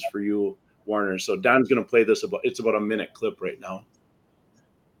questions for you, Warner. So Don's going to play this. It's about a minute clip right now.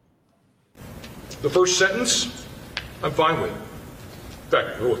 The first sentence, I'm fine with. In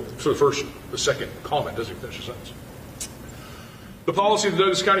fact, the second comment doesn't finish the sentence. The policy of the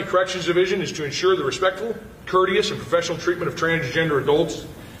Douglas County Corrections Division is to ensure the respectful, courteous, and professional treatment of transgender adults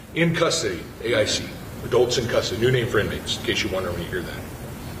in custody, AIC, adults in custody, new name for inmates, in case you wonder when you hear that.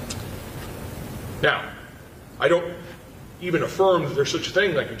 Now, I don't even affirm that there's such a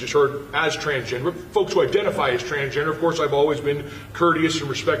thing like you just heard as transgender. But folks who identify as transgender, of course, I've always been courteous and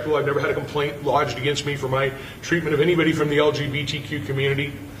respectful. I've never had a complaint lodged against me for my treatment of anybody from the LGBTQ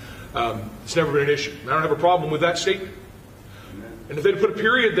community. It's never been an issue. I don't have a problem with that statement. And if they'd put a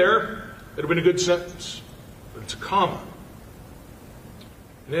period there, it would have been a good sentence. But it's a comma.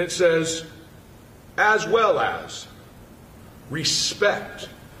 And then it says, as well as respect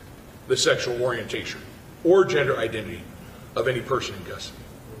the sexual orientation or gender identity of any person in custody.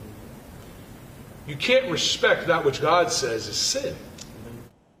 You can't respect that which God says is sin.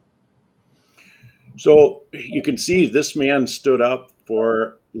 So you can see this man stood up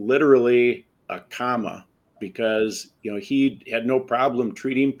for literally a comma because he had no problem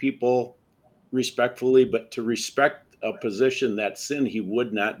treating people respectfully, but to respect a position that's sin, he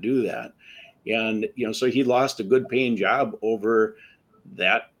would not do that. And so he lost a good paying job over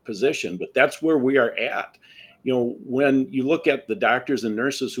that position. But that's where we are at. When you look at the doctors and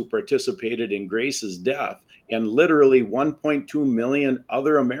nurses who participated in Grace's death, and literally 1.2 million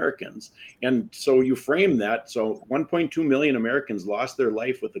other Americans. And so you frame that. So 1.2 million Americans lost their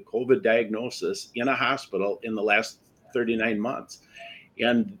life with a COVID diagnosis in a hospital in the last 39 months.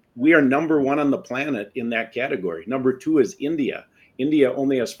 And we are number one on the planet in that category. Number two is India. India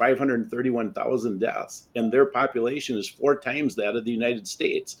only has 531,000 deaths, and their population is 4 times that of the United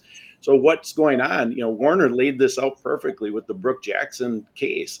States. So what's going on? Warner laid this out perfectly with the Brooke Jackson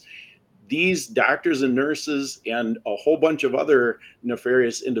case. These doctors and nurses and a whole bunch of other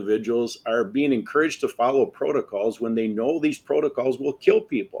nefarious individuals are being encouraged to follow protocols when they know these protocols will kill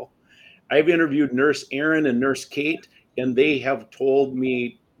people. I've interviewed Nurse Erin and Nurse Kate, and they have told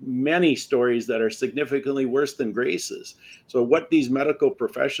me many stories that are significantly worse than Grace's. So what these medical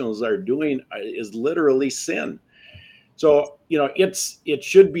professionals are doing is literally sin. So, it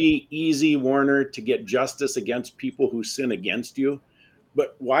should be easy, Warner, to get justice against people who sin against you.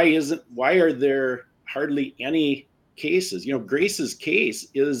 But why are there hardly any cases? Grace's case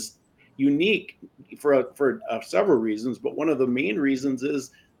is unique for several reasons, but one of the main reasons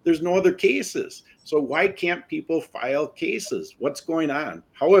is there's no other cases. So why can't people file cases? What's going on?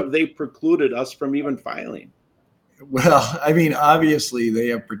 How have they precluded us from even filing? Well, I mean, obviously they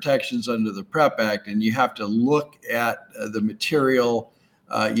have protections under the PrEP Act, and you have to look at the material.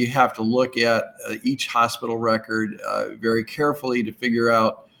 You have to look at each hospital record very carefully to figure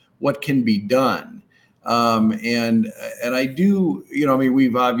out what can be done. And I do,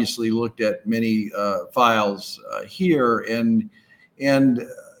 we've obviously looked at many files here, and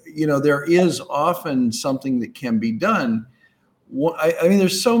there is often something that can be done. I mean,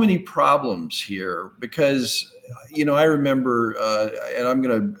 there's so many problems here because, I remember, and I'm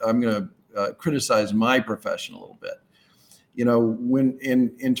gonna criticize my profession a little bit. When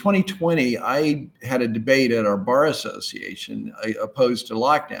in 2020, I had a debate at our bar association opposed to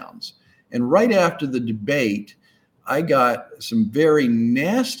lockdowns. And right after the debate, I got some very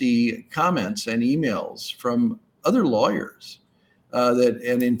nasty comments and emails from other lawyers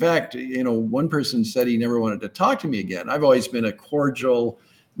and in fact, one person said he never wanted to talk to me again. I've always been a cordial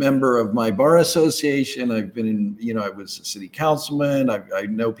member of my bar association. I've been I was a city councilman. I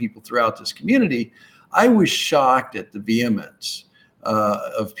know people throughout this community. I was shocked at the vehemence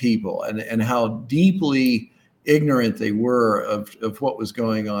of people, and how deeply ignorant they were of what was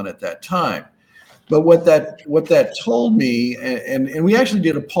going on at that time. But what that told me, and we actually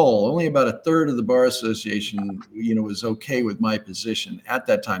did a poll. Only about a third of the Bar Association, was okay with my position at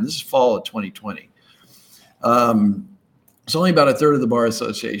that time. This is fall of 2020. It's only about a third of the Bar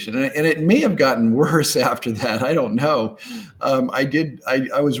Association, and it may have gotten worse after that. I don't know.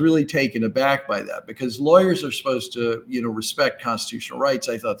 I was really taken aback by that, because lawyers are supposed to, respect constitutional rights.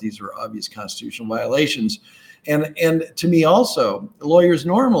 I thought these were obvious constitutional violations, and to me also, lawyers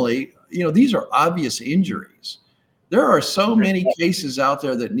normally, these are obvious injuries. There are so many cases out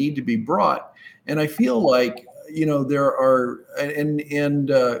there that need to be brought, and I feel like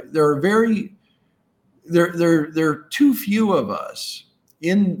there are too few of us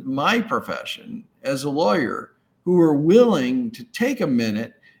in my profession as a lawyer who are willing to take a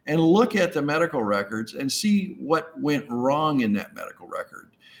minute and look at the medical records and see what went wrong in that medical record,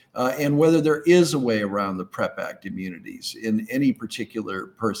 and whether there is a way around the PrEP Act immunities in any particular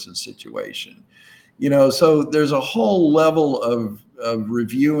person's situation. So there's a whole level of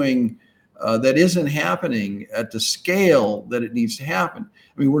reviewing that isn't happening at the scale that it needs to happen.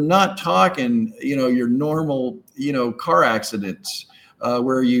 I mean, we're not talking, your normal, car accidents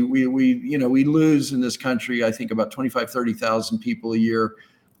where we lose in this country, I think about 30,000 people a year,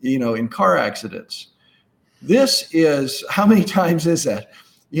 in car accidents. This is, how many times is that?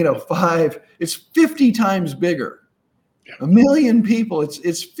 5, it's 50 times bigger. 1 million people,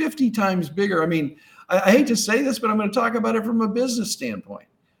 it's 50 times bigger. I mean, I hate to say this, but I'm going to talk about it from a business standpoint.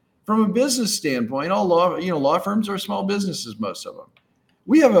 From a business standpoint, all law firms are small businesses, most of them.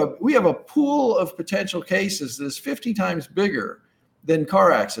 We have a pool of potential cases that is 50 times bigger than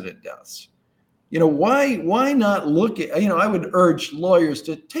car accident deaths. Why not look at, I would urge lawyers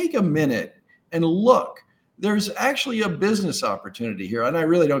to take a minute and look. There's actually a business opportunity here, and I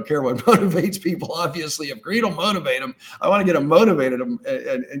really don't care what motivates people. Obviously, if greed will motivate them, I want to get them motivated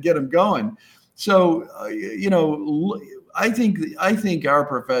and get them going. So, I think our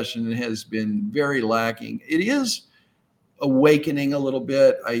profession has been very lacking. It is awakening a little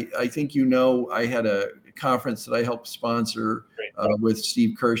bit. I think I had a conference that I helped sponsor with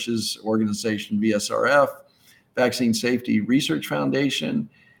Steve Kirsch's organization, VSRF, Vaccine Safety Research Foundation,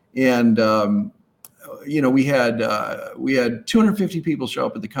 and we had 250 people show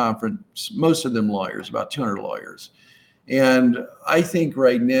up at the conference, most of them lawyers, about 200 lawyers. And I think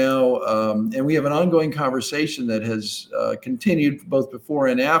right now, and we have an ongoing conversation that has continued both before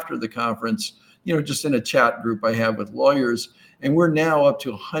and after the conference, just in a chat group I have with lawyers. And we're now up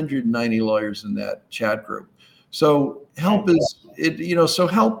to 190 lawyers in that chat group. So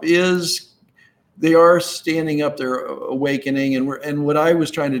they are standing up, they're awakening. And what I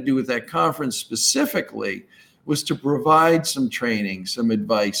was trying to do with that conference specifically was to provide some training, some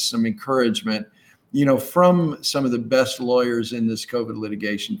advice, some encouragement, from some of the best lawyers in this COVID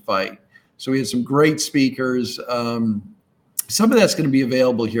litigation fight. So we had some great speakers. Some of that's going to be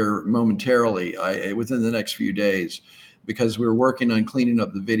available here momentarily within the next few days, because we're working on cleaning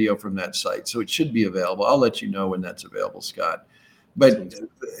up the video from that site. So it should be available. I'll let you know when that's available, Scott. But,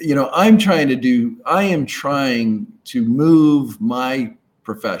 I am trying to move my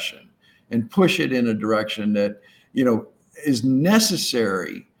profession and push it in a direction that, is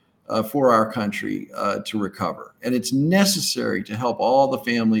necessary for our country to recover. And it's necessary to help all the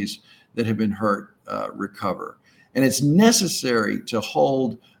families that have been hurt recover. And it's necessary to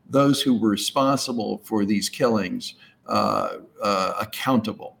hold those who were responsible for these killings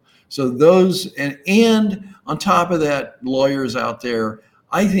accountable. So those, and on top of that, lawyers out there,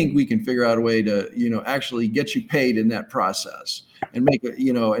 I think we can figure out a way to, actually get you paid in that process and make it,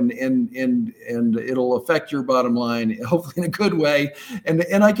 and it'll affect your bottom line, hopefully in a good way.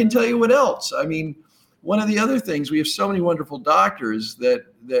 And I can tell you what else. I mean, one of the other things, we have so many wonderful doctors that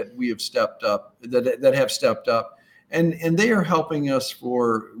we have stepped up, that have stepped up, and they are helping us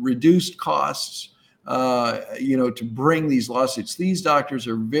for reduced costs, to bring these lawsuits. These doctors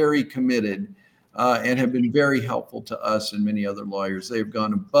are very committed and have been very helpful to us and many other lawyers. They've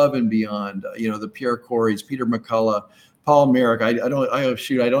gone above and beyond, the Pierre Corys, Peter McCullough, Paul Merrick. I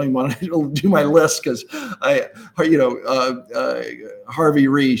don't even want to do my list, because Harvey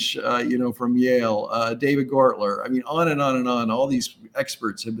Reich, from Yale, David Gortler. I mean, on and on and on. All these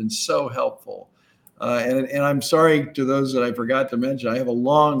experts have been so helpful. And I'm sorry to those that I forgot to mention. I have a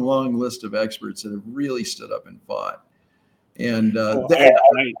long, long list of experts that have really stood up and fought. And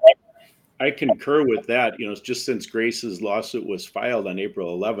I concur with that. Just since Grace's lawsuit was filed on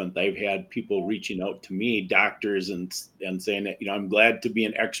April 11th, I've had people reaching out to me, doctors, and saying that, I'm glad to be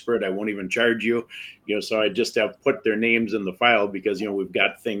an expert. I won't even charge you. So I just have put their names in the file because, we've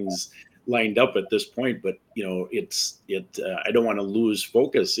got things lined up at this point, but I don't want to lose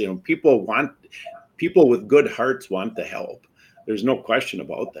focus. People with good hearts want the help. There's no question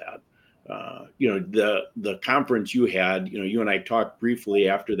about that. The conference you had, you and I talked briefly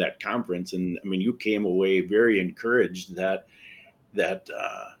after that conference, and I mean, you came away very encouraged that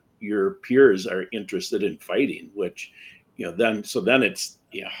your peers are interested in fighting, which, then it's,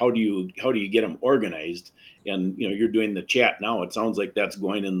 how do you get them organized? And, you're doing the chat now. It sounds like that's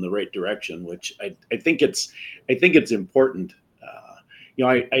going in the right direction, which I think it's important.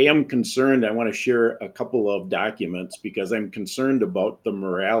 I am concerned. I want to share a couple of documents because I'm concerned about the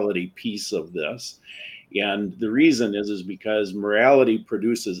morality piece of this. And the reason is because morality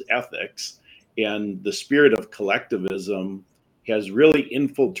produces ethics, and the spirit of collectivism has really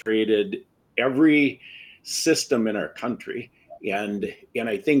infiltrated every system in our country. And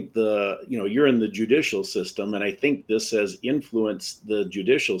I think you're in the judicial system, and I think this has influenced the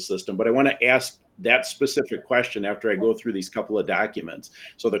judicial system. But I want to ask that specific question after I go through these couple of documents.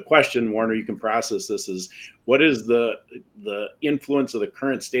 So the question, Warner, you can process this, is what is the influence of the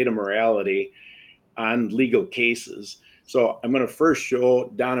current state of morality on legal cases? So I'm going to first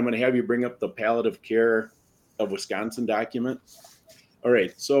show, Don, I'm going to have you bring up the palliative care of Wisconsin document. All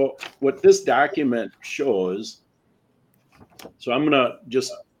right. So what this document shows, so I'm going to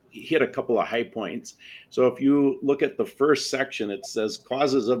just hit a couple of high points. So if you look at the first section, it says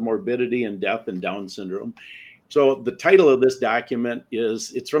causes of morbidity and death in Down syndrome. So the title of this document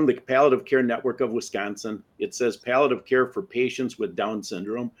it's from the Palliative Care Network of Wisconsin. It says palliative care for patients with Down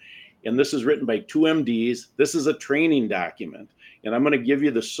syndrome. And this is written by 2 MDs. This is a training document. And I'm going to give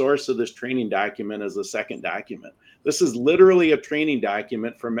you the source of this training document as the second document. This is literally a training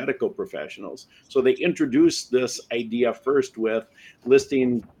document for medical professionals. So they introduced this idea first with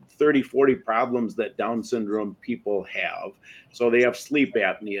listing 30, 40 problems that Down syndrome people have. So they have sleep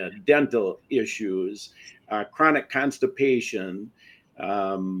apnea, dental issues, chronic constipation,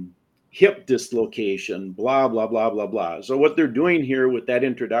 hip dislocation, blah, blah, blah, blah, blah. So what they're doing here with that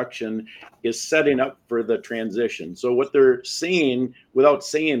introduction is setting up for the transition. So what they're saying, without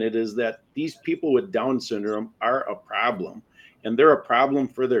saying it, is that these people with Down syndrome are a problem, and they're a problem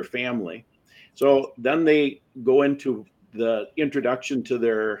for their family. So then they go into the introduction to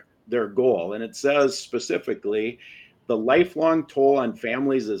their goal, and it says specifically, the lifelong toll on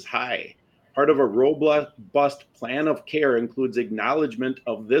families is high. Part of a robust plan of care includes acknowledgement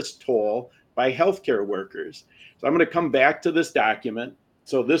of this toll by healthcare workers. So I'm going to come back to this document.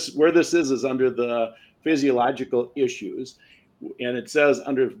 So where this is under the physiological issues. And it says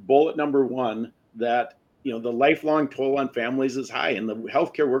under bullet number 1 that the lifelong toll on families is high, and the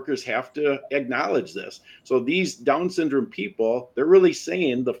healthcare workers have to acknowledge this. So these Down syndrome people, they're really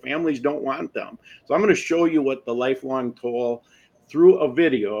saying the families don't want them. So I'm going to show you what the lifelong toll through a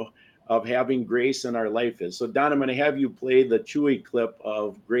video of having Grace in our life is. So Don, I'm going to have you play the Chewy clip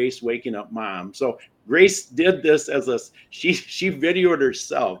of Grace waking up Mom. So Grace did this she videoed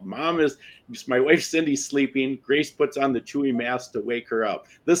herself. My wife Cindy's sleeping. Grace puts on the Chewy mask to wake her up.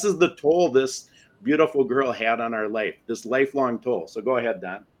 This is the toll this beautiful girl had on our life, this lifelong toll. So go ahead,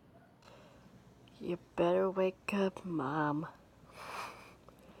 Don. You better wake up, Mom.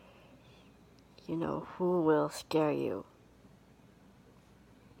 You know who will scare you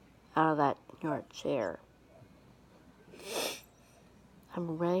out of your chair.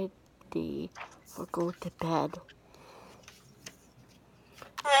 I'm ready for go to bed.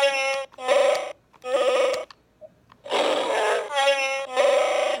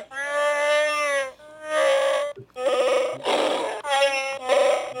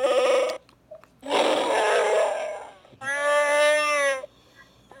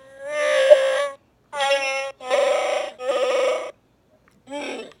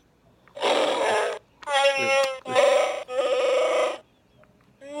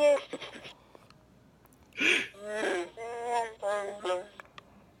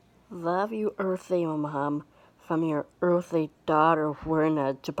 Love you, earthly Mom, from your earthly daughter wearing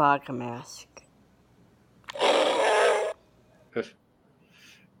a Chewbacca mask.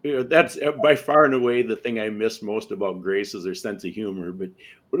 That's by far and away the thing I miss most about Grace is her sense of humor. But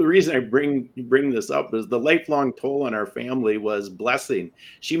the reason I bring this up is the lifelong toll on our family was blessing.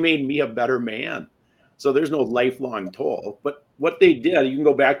 She made me a better man. So there's no lifelong toll. But what they did, you can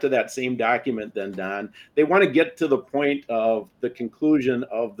go back to that same document then, Don. They want to get to the point of the conclusion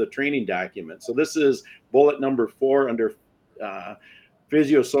of the training document. So this is bullet number 4 under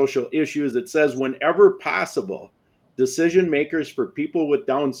physiosocial issues. It says, whenever possible, decision makers for people with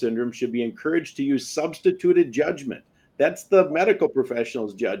Down syndrome should be encouraged to use substituted judgment. That's the medical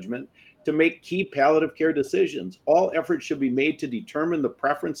professional's judgment to make key palliative care decisions. All efforts should be made to determine the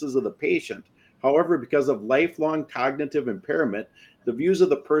preferences of the patient. However, because of lifelong cognitive impairment, the views of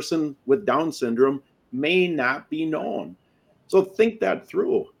the person with Down syndrome may not be known. So think that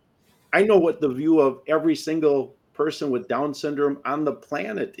through. I know what the view of every single person with Down syndrome on the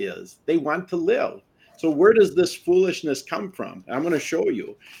planet is. They want to live. So where does this foolishness come from? I'm going to show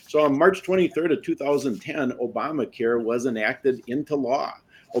you. So on March 23rd of 2010, Obamacare was enacted into law.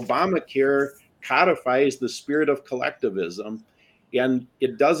 Obamacare codifies the spirit of collectivism, and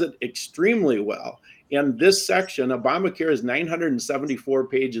it does it extremely well. And this section, Obamacare, is 974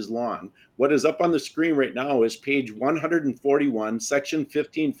 pages long. What is up on the screen right now is page 141, section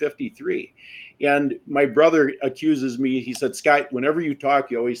 1553. And my brother accuses me, he said, Scott, whenever you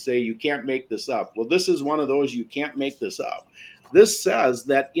talk, you always say you can't make this up. Well, this is one of those you can't make this up. This says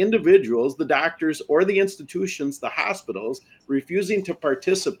that individuals, the doctors or the institutions, the hospitals, refusing to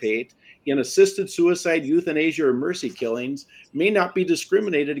participate in assisted suicide, euthanasia, or mercy killings may not be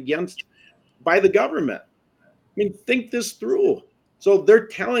discriminated against by the government. I mean, think this through. So they're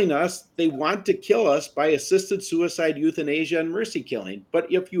telling us they want to kill us by assisted suicide, euthanasia, and mercy killing.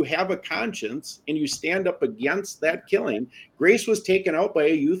 But if you have a conscience and you stand up against that killing, Grace was taken out by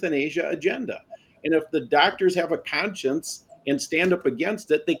a euthanasia agenda. And if the doctors have a conscience and stand up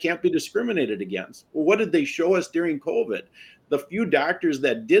against it, they can't be discriminated against. Well, what did they show us during COVID? The few doctors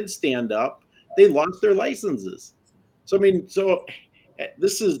that did stand up, they lost their licenses. So, I mean,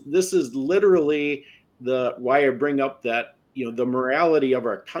 this is literally why I bring up that, the morality of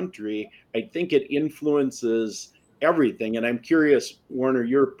our country. I think it influences everything. And I'm curious, Warner,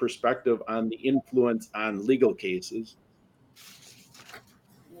 your perspective on the influence on legal cases.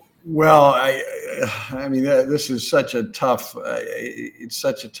 Well, I mean, this is such a tough. It's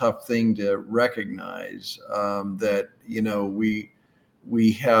such a tough thing to recognize that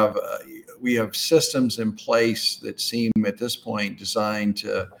we have systems in place that seem at this point designed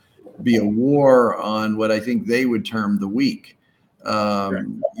to be a war on what I think they would term the weak.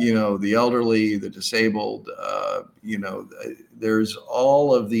 The elderly, the disabled. There's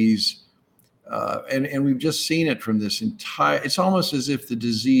all of these. And we've just seen it from this it's almost as if the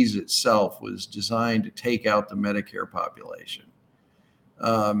disease itself was designed to take out the Medicare population.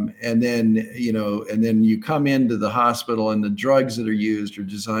 And then you come into the hospital and the drugs that are used are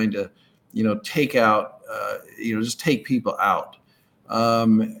designed to, take out, just take people out.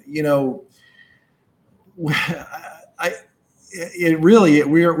 This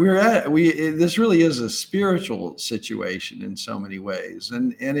really is a spiritual situation in so many ways.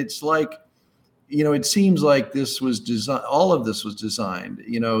 And it's like, it seems like this was designed, all of this was designed,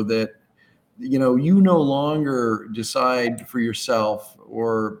 that, you no longer decide for yourself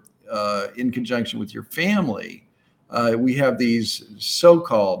or in conjunction with your family. We have these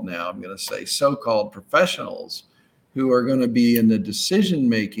so-called professionals who are going to be in the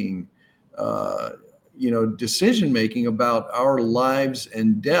decision-making about our lives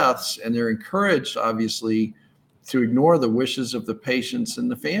and deaths. And they're encouraged, obviously, to ignore the wishes of the patients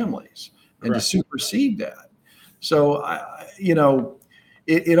and the families. And Correct. To supersede that. So,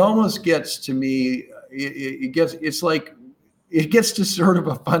 it almost gets to me, it gets to sort of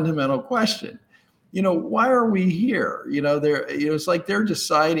a fundamental question. Why are we here? It's like they're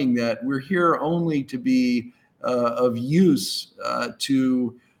deciding that we're here only to be of use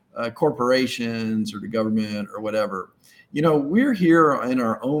to corporations or to government or whatever. We're here in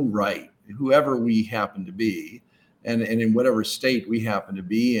our own right, whoever we happen to be. And in whatever state we happen to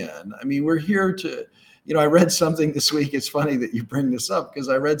be in. I mean, we're here to, I read something this week. It's funny that you bring this up because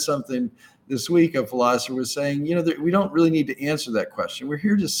I read something this week. A philosopher was saying, we don't really need to answer that question. We're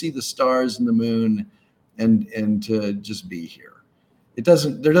here to see the stars and the moon and to just be here.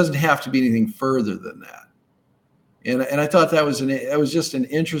 There doesn't have to be anything further than that. And I thought that was just an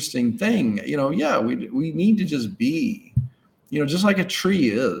interesting thing. We need to just be. Just like a tree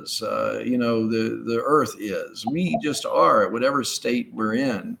is, the earth is. We just are at whatever state we're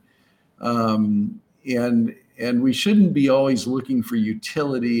in, and we shouldn't be always looking for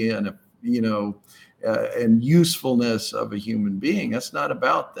utility and and usefulness of a human being. That's not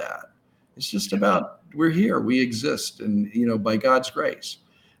about that. It's just about we're here, we exist, and by God's grace,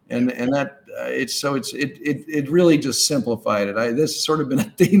 and that it really just simplified it. This has sort of been a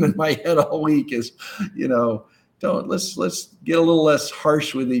theme in my head all week. Is let's get a little less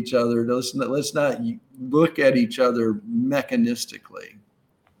harsh with each other. Let's not look at each other mechanistically,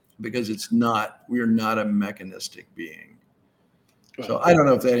 because we're not a mechanistic being. So I don't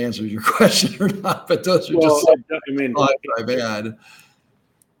know if that answers your question or not, but those are Well, just some I mean, thoughts I've had.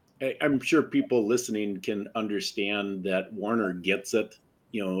 I'm sure people listening can understand that Warner gets it.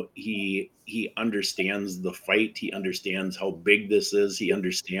 He understands the fight. He understands how big this is. He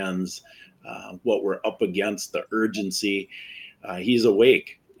understands what we're up against, the urgency. He's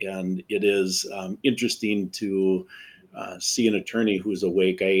awake, and it is interesting to see an attorney who's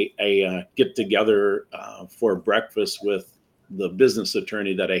awake. I get together for breakfast with the business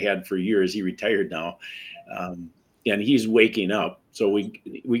attorney that I had for years. He retired now. And he's waking up. So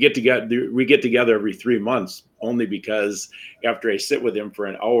we get together every 3 months, only because after I sit with him for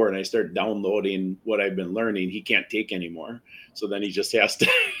an hour and I start downloading what I've been learning, he can't take anymore. So then he just has to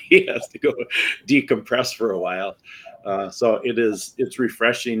go decompress for a while. So it's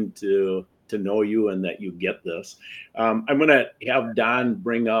refreshing to know you and that you get this. I'm going to have Don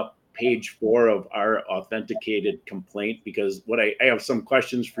bring up page 4 of our authenticated complaint, because what I have some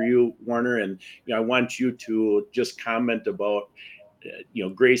questions for you, Warner, and I want you to just comment about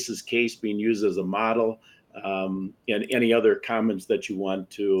Grace's case being used as a model, and any other comments that you want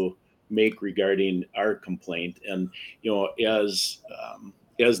to make regarding our complaint. And as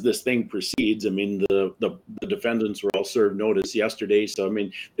this thing proceeds, I mean, the defendants were all served notice yesterday, so I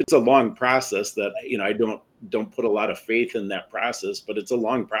mean, it's a long process that I don't put a lot of faith in that process, but it's a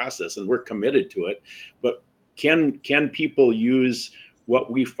long process and we're committed to it. But can people use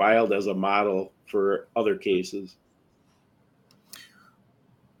what we filed as a model for other cases?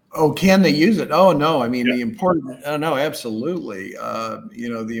 Oh, can they use it? Oh, no. I mean, Yeah. the important, oh, no, absolutely.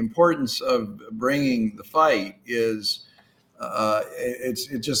 The importance of bringing the fight is,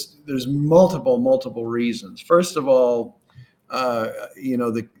 there's multiple reasons. First of all,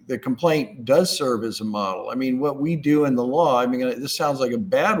 the complaint does serve as a model. I mean, what we do in the law, I mean, this sounds like a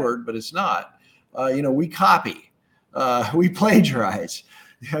bad word, but it's not. We copy, we plagiarize.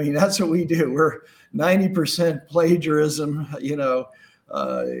 I mean, that's what we do. We're 90% plagiarism,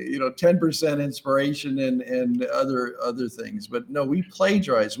 10% inspiration and other things. But no, we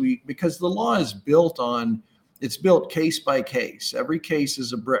plagiarize. Because the law is built case by case. Every case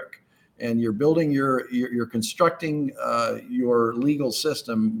is a brick, and you're building you're constructing your legal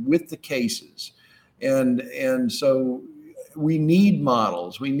system with the cases, and so we need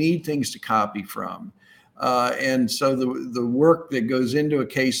models. We need things to copy from. And so the work that goes into a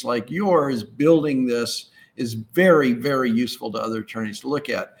case like yours, building this, is very, very useful to other attorneys to look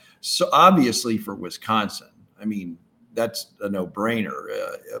at. So obviously for Wisconsin, I mean, that's a no-brainer.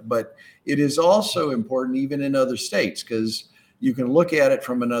 But it is also important even in other states, because you can look at it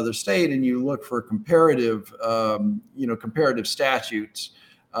from another state and you look for comparative statutes,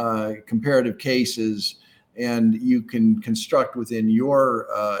 comparative cases, and you can construct within your,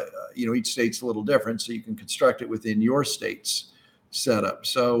 each state's a little different, so you can construct it within your state's setup.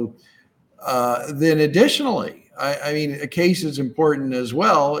 So then additionally, I mean, a case is important as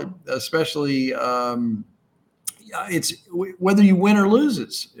well, especially it's whether you win or lose,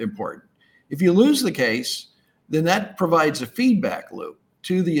 it's important. If you lose the case, then that provides a feedback loop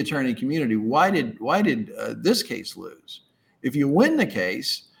to the attorney community. Why did this case lose? If you win the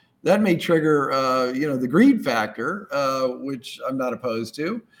case, that may trigger, the greed factor, which I'm not opposed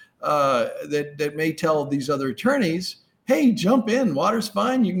to, that may tell these other attorneys, hey, jump in, water's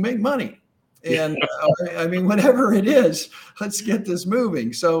fine, you can make money. And I mean, whatever it is, let's get this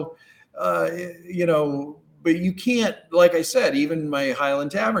moving. So, but you can't, like I said, even my Highland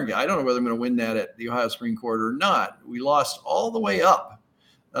Tavern guy, I don't know whether I'm going to win that at the Ohio Supreme Court or not. We lost all the way up.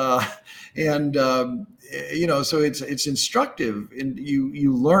 So it's instructive, and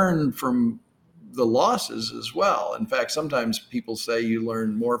you learn from the losses as well. In fact, sometimes people say you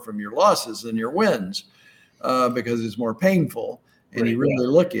learn more from your losses than your wins, because it's more painful and you really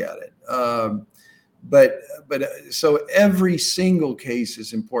look at it. So every single case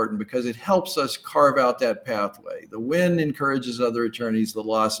is important because it helps us carve out that pathway. The win encourages other attorneys. The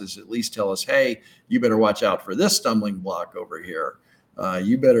losses at least tell us, hey, you better watch out for this stumbling block over here.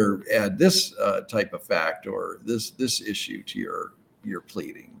 You better add this type of fact or this issue to your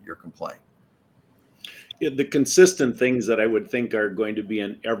pleading, your complaint. Yeah, the consistent things that I would think are going to be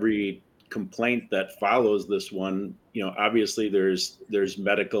in every complaint that follows this one, obviously there's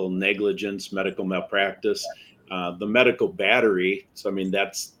medical negligence, medical malpractice, the medical battery. So I mean,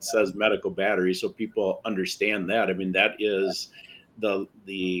 that says medical battery, so people understand that. I mean, that is the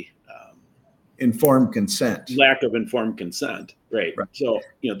informed consent, lack of informed consent, right? So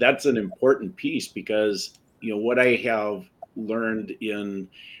that's an important piece, because what I have learned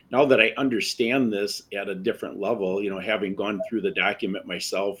now that I understand this at a different level, having gone through the document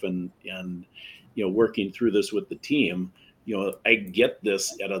myself and working through this with the team, I get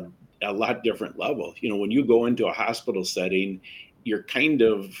this at a lot different level. When you go into a hospital setting, you're kind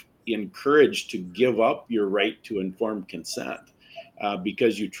of encouraged to give up your right to informed consent,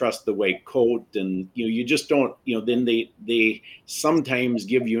 because you trust the white coat, and you just don't. Then they sometimes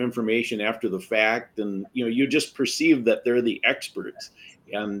give you information after the fact, and you just perceive that they're the experts,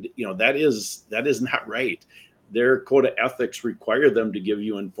 and that is not right. Their code of ethics require them to give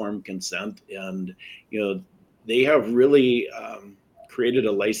you informed consent, and they have really created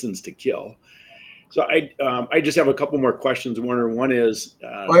a license to kill. So I just have a couple more questions, Warner. One is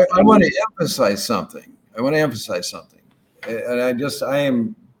I want to emphasize something.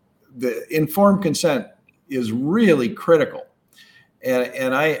 And the informed consent is really critical. And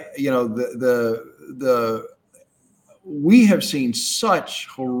we have seen such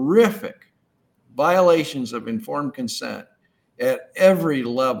horrific violations of informed consent at every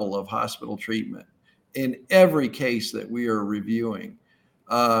level of hospital treatment in every case that we are reviewing.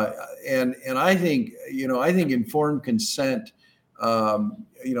 And I think informed consent,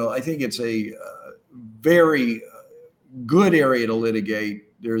 I think it's a very good area to litigate.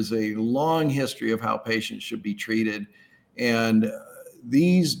 There's a long history of how patients should be treated, and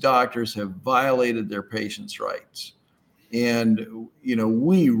these doctors have violated their patients' rights. And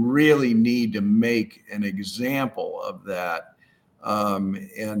we really need to make an example of that,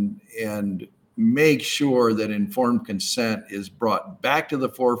 and make sure that informed consent is brought back to the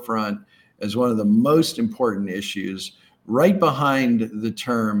forefront as one of the most important issues, right behind the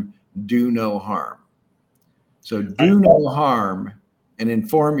term "do no harm." So do no harm and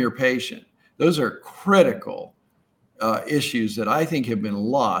inform your patient. Those are critical issues that I think have been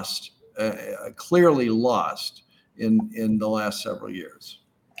lost, clearly lost in the last several years.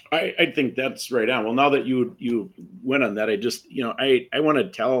 I think that's right on. Well, now that you went on that, I just I want to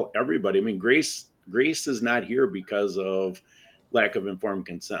tell everybody. I mean, Grace is not here because of lack of informed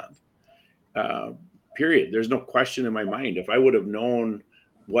consent. Period. There's no question in my mind. If I would have known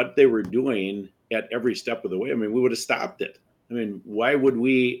what they were doing at every step of the way, I mean, we would have stopped it. I mean, why would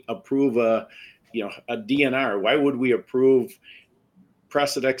we approve a DNR? Why would we approve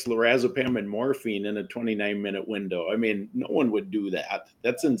Precedex, lorazepam, and morphine in a 29-minute window? I mean, no one would do that.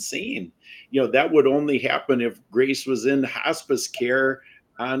 That's insane. That would only happen if Grace was in hospice care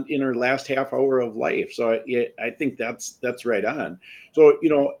in her last half hour of life. So I think that's right on. So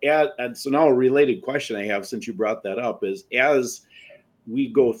so now a related question I have, since you brought that up, is as we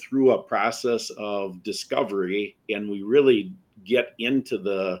go through a process of discovery and we really get into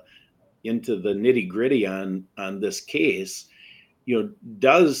the nitty gritty on this case,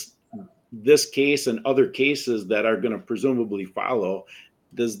 does this case and other cases that are going to presumably follow,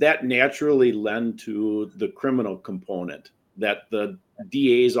 does that naturally lend to the criminal component that the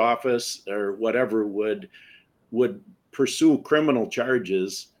DA's office or whatever would pursue criminal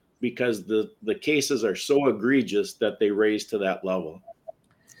charges because the cases are so egregious that they raise to that level?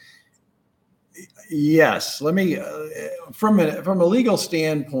 Yes, let me from a legal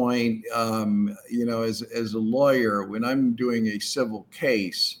standpoint, as a lawyer, when I'm doing a civil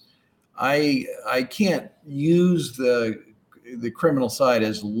case, I can't use the criminal side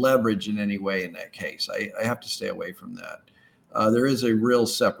as leverage in any way in that case. I have to stay away from that. There is a real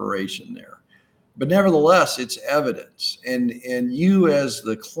separation there, but nevertheless, it's evidence, and you as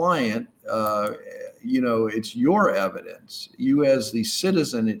the client, it's your evidence. You as the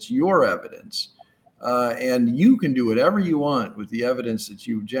citizen, it's your evidence. And you can do whatever you want with the evidence that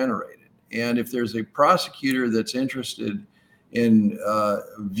you've generated. And if there's a prosecutor that's interested in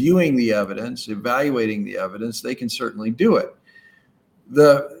viewing the evidence, evaluating the evidence, they can certainly do it.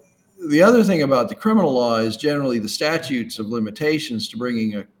 The other thing about the criminal law is generally the statutes of limitations to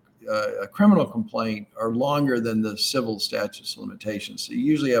bringing a criminal complaint are longer than the civil statutes of limitations. So you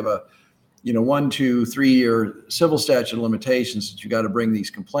usually have a 1, 2, 3 year civil statute of limitations that you got to bring these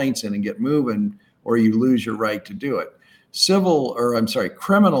complaints in and get moving, or you lose your right to do it.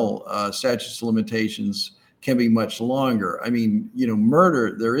 Criminal statutes of limitations can be much longer. I mean,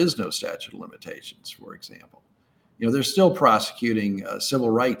 murder, there is no statute of limitations, for example. They're still prosecuting civil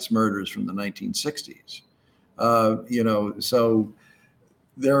rights murders from the 1960s. So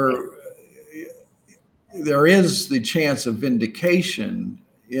there is the chance of vindication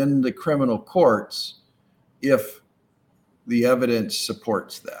in the criminal courts if the evidence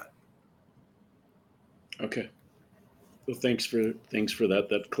supports that. Okay. Well, thanks for that.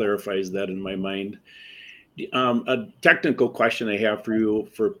 That clarifies that in my mind. A technical question I have for you,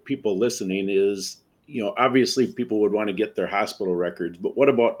 for people listening, is, obviously people would want to get their hospital records, but what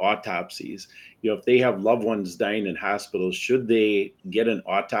about autopsies? If they have loved ones dying in hospitals, should they get an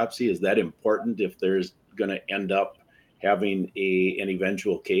autopsy? Is that important if there's going to end up having an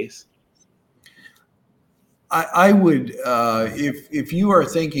eventual case? I would, if you are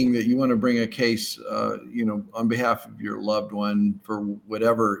thinking that you want to bring a case, on behalf of your loved one for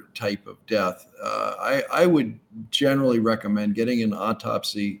whatever type of death, I would generally recommend getting an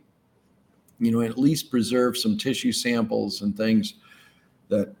autopsy. At least preserve some tissue samples and things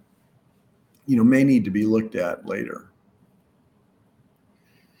that may need to be looked at later.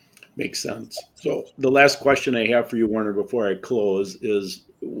 Makes sense. So the last question I have for you, Warner, before I close is,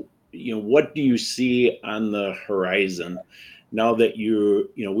 what do you see on the horizon now that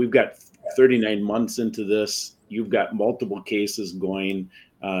we've got 39 months into this, you've got multiple cases going,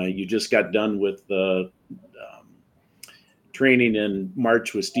 you just got done with the training in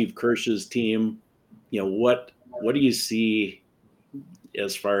March with Steve Kirsch's team. What do you see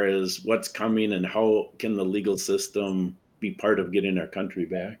as far as what's coming, and how can the legal system be part of getting our country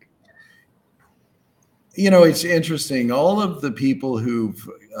back? It's interesting. All of the people who've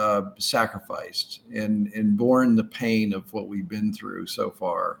sacrificed and borne the pain of what we've been through so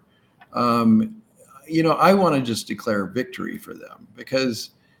far, I want to just declare victory for them,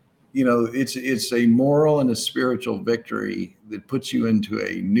 because it's a moral and a spiritual victory that puts you into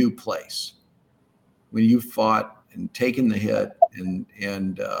a new place when you fought and taken the hit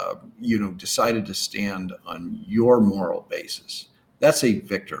and decided to stand on your moral basis. That's a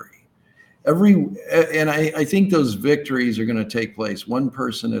victory. I think those victories are going to take place one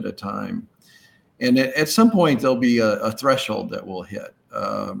person at a time. And at some point, there'll be a threshold that will hit,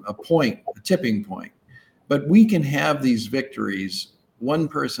 a tipping point. But we can have these victories one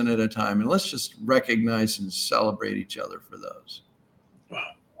person at a time, and let's just recognize and celebrate each other for those. Wow.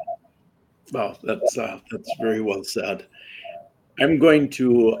 Well, that's very well said. I'm going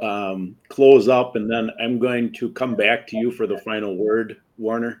to close up, and then I'm going to come back to you for the final word,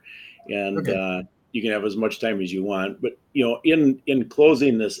 Warner. And Okay. You can have as much time as you want. But in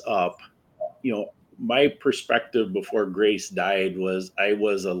closing this up, my perspective before Grace died was I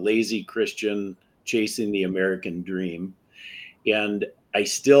was a lazy Christian chasing the American dream, and I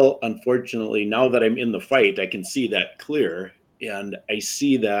still, unfortunately, now that I'm in the fight, I can see that clear. And I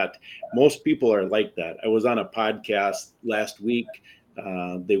see that most people are like that. I was on a podcast last week.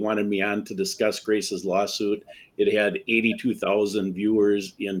 They wanted me on to discuss Grace's lawsuit. It had 82,000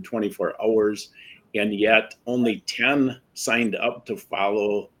 viewers in 24 hours, and yet only 10 signed up to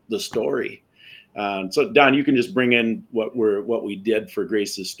follow the story. So Don, you can just bring in what we did for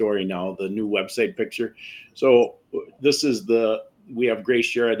Grace's story now, the new website picture. So this is we have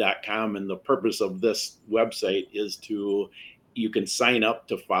graceshera.com, and the purpose of this website is you can sign up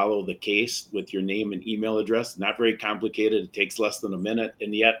to follow the case with your name and email address. Not very complicated. It takes less than a minute.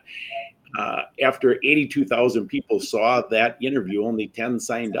 And yet, after 82,000 people saw that interview, only 10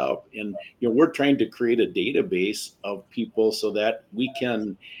 signed up. And we're trying to create a database of people so that we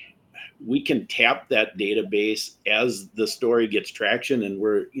can tap that database as the story gets traction, and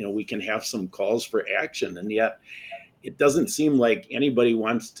we can have some calls for action. And yet it doesn't seem like anybody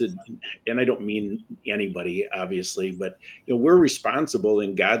wants to, and I don't mean anybody, obviously, but we're responsible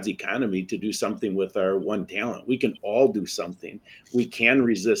in God's economy to do something with our one talent. We can all do something. We can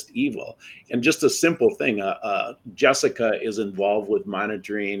resist evil. And just a simple thing, Jessica is involved with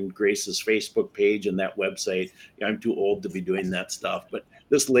monitoring Grace's Facebook page and that website. I'm too old to be doing that stuff, but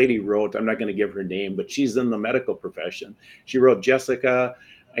this lady wrote, I'm not going to give her name, but she's in the medical profession. She wrote, "Jessica,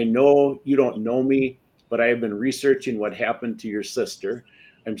 I know you don't know me, but I have been researching what happened to your sister.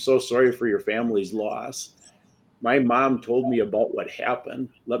 I'm so sorry for your family's loss. My mom told me about what happened.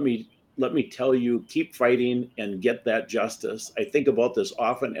 Let me tell you, keep fighting and get that justice. I think about this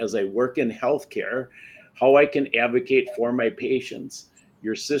often as I work in healthcare, how I can advocate for my patients.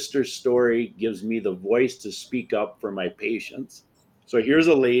 Your sister's story gives me the voice to speak up for my patients." So here's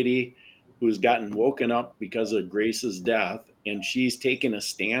a lady who's gotten woken up because of Grace's death, and she's taken a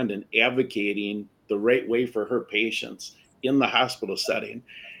stand and advocating the right way for her patients in the hospital setting.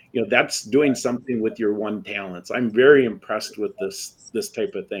 That's doing something with your one talents. I'm very impressed with this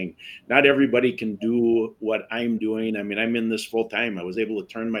type of thing. Not everybody can do what I'm doing. I mean, I'm in this full time. I was able to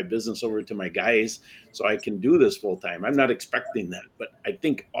turn my business over to my guys so I can do this full time. I'm not expecting that, but I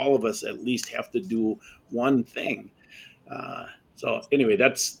think all of us at least have to do one thing. So anyway,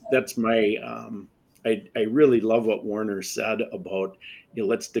 that's my, I really love what Warner said about,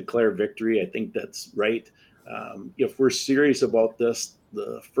 let's declare victory. I think that's right. If we're serious about this,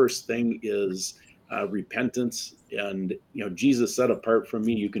 the first thing is repentance. And, Jesus said, apart from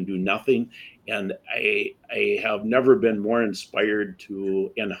me, you can do nothing. And I have never been more inspired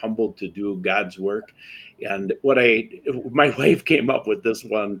to and humbled to do God's work. And my wife came up with this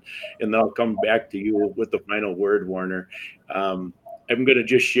one, and I'll come back to you with the final word, Warner. I'm going to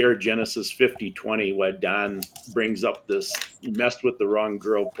just share Genesis 50:20, where Don brings up this messed with the wrong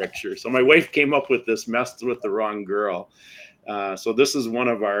girl picture. So my wife came up with this messed with the wrong girl. So this is one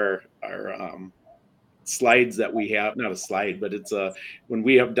of our slides that we have, not a slide, but it's when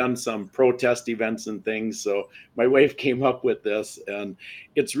we have done some protest events and things. So my wife came up with this, and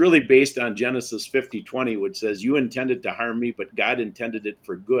it's really based on Genesis 50:20, which says, you intended to harm me, but God intended it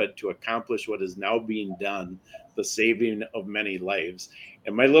for good to accomplish what is now being done, the saving of many lives.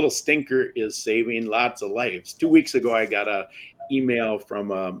 And my little stinker is saving lots of lives. 2 weeks ago, I got a email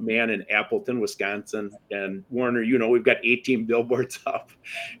from a man in Appleton, Wisconsin. And Warner, we've got 18 billboards up.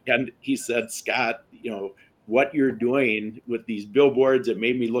 And he said, Scott, what you're doing with these billboards, it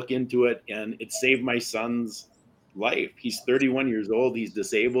made me look into it, and it saved my son's life. He's 31 years old. He's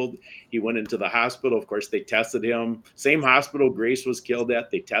disabled. He went into the hospital. Of course, they tested him. Same hospital Grace was killed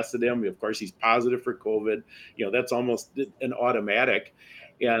at. They tested him. Of course, he's positive for COVID. That's almost an automatic.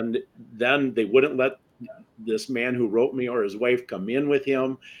 And then they wouldn't let this man who wrote me or his wife come in with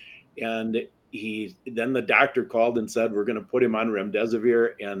him. And then the doctor called and said, we're going to put him on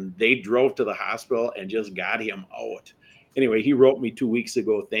remdesivir. And they drove to the hospital and just got him out. Anyway, he wrote me 2 weeks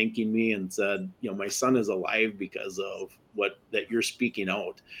ago thanking me and said, my son is alive because of that you're speaking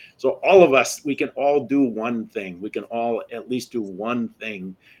out. So all of us, we can all do one thing. We can all at least do one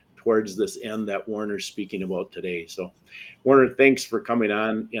thing towards this end that Warner's speaking about today. So Warner, thanks for coming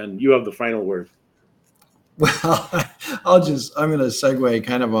on, and you have the final word. Well, I'm going to segue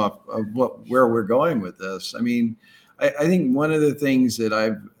kind of off of where we're going with this. I mean, I think one of the things that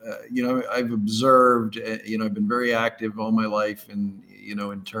I've observed, I've been very active all my life in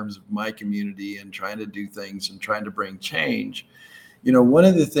terms of my community and trying to do things and trying to bring change. One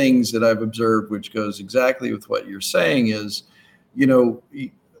of the things that I've observed, which goes exactly with what you're saying, is,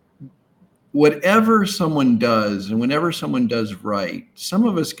 whatever someone does and whenever someone does right, some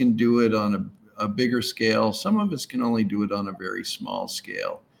of us can do it on a bigger scale. Some of us can only do it on a very small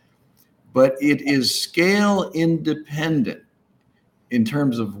scale. But it is scale independent in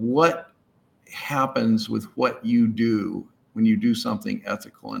terms of what happens with what you do when you do something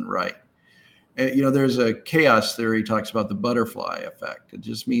ethical and right. There's a chaos theory talks about the butterfly effect. It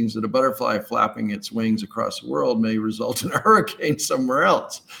just means that a butterfly flapping its wings across the world may result in a hurricane somewhere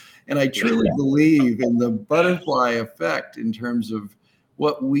else. And I truly believe in the butterfly effect in terms of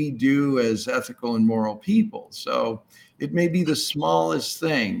what we do as ethical and moral people. So it may be the smallest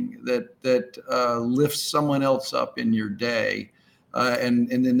thing that lifts someone else up in your day, and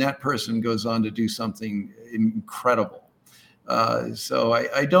then that person goes on to do something incredible. So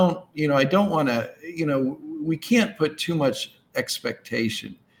I don't want to, we can't put too much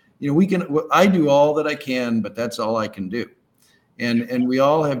expectation. I do all that I can, but that's all I can do. And we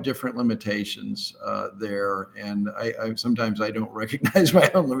all have different limitations there. And I sometimes I don't recognize my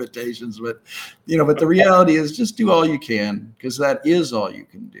own limitations, but the reality is just do all you can, because that is all you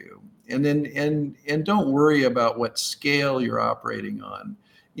can do. And then and don't worry about what scale you're operating on.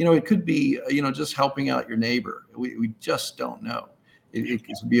 It could be, just helping out your neighbor. We just don't know. It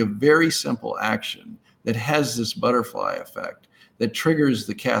could be a very simple action that has this butterfly effect that triggers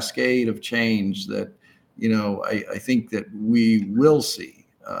the cascade of change that, I think that we will see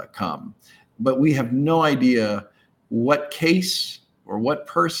come. But we have no idea what case or what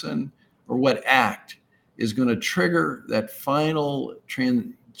person or what act is going to trigger that final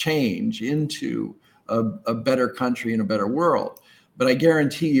change into a better country and a better world. But I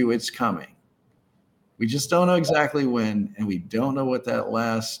guarantee you it's coming. We just don't know exactly when, and we don't know what that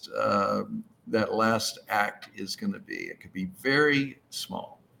last act is going to be. It could be very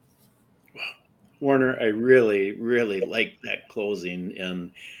small. Warner, I really, really like that closing,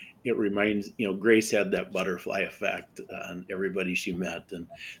 and it reminds, Grace had that butterfly effect on everybody she met. And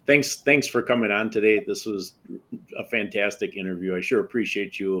thanks for coming on today. This was a fantastic interview. I sure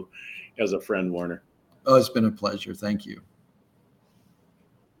appreciate you as a friend, Warner. Oh, it's been a pleasure. Thank you.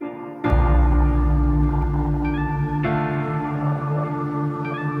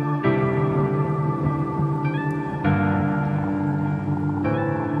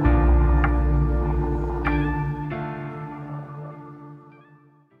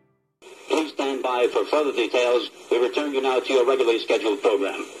 For further details, we return you now to your regularly scheduled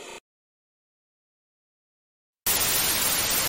program.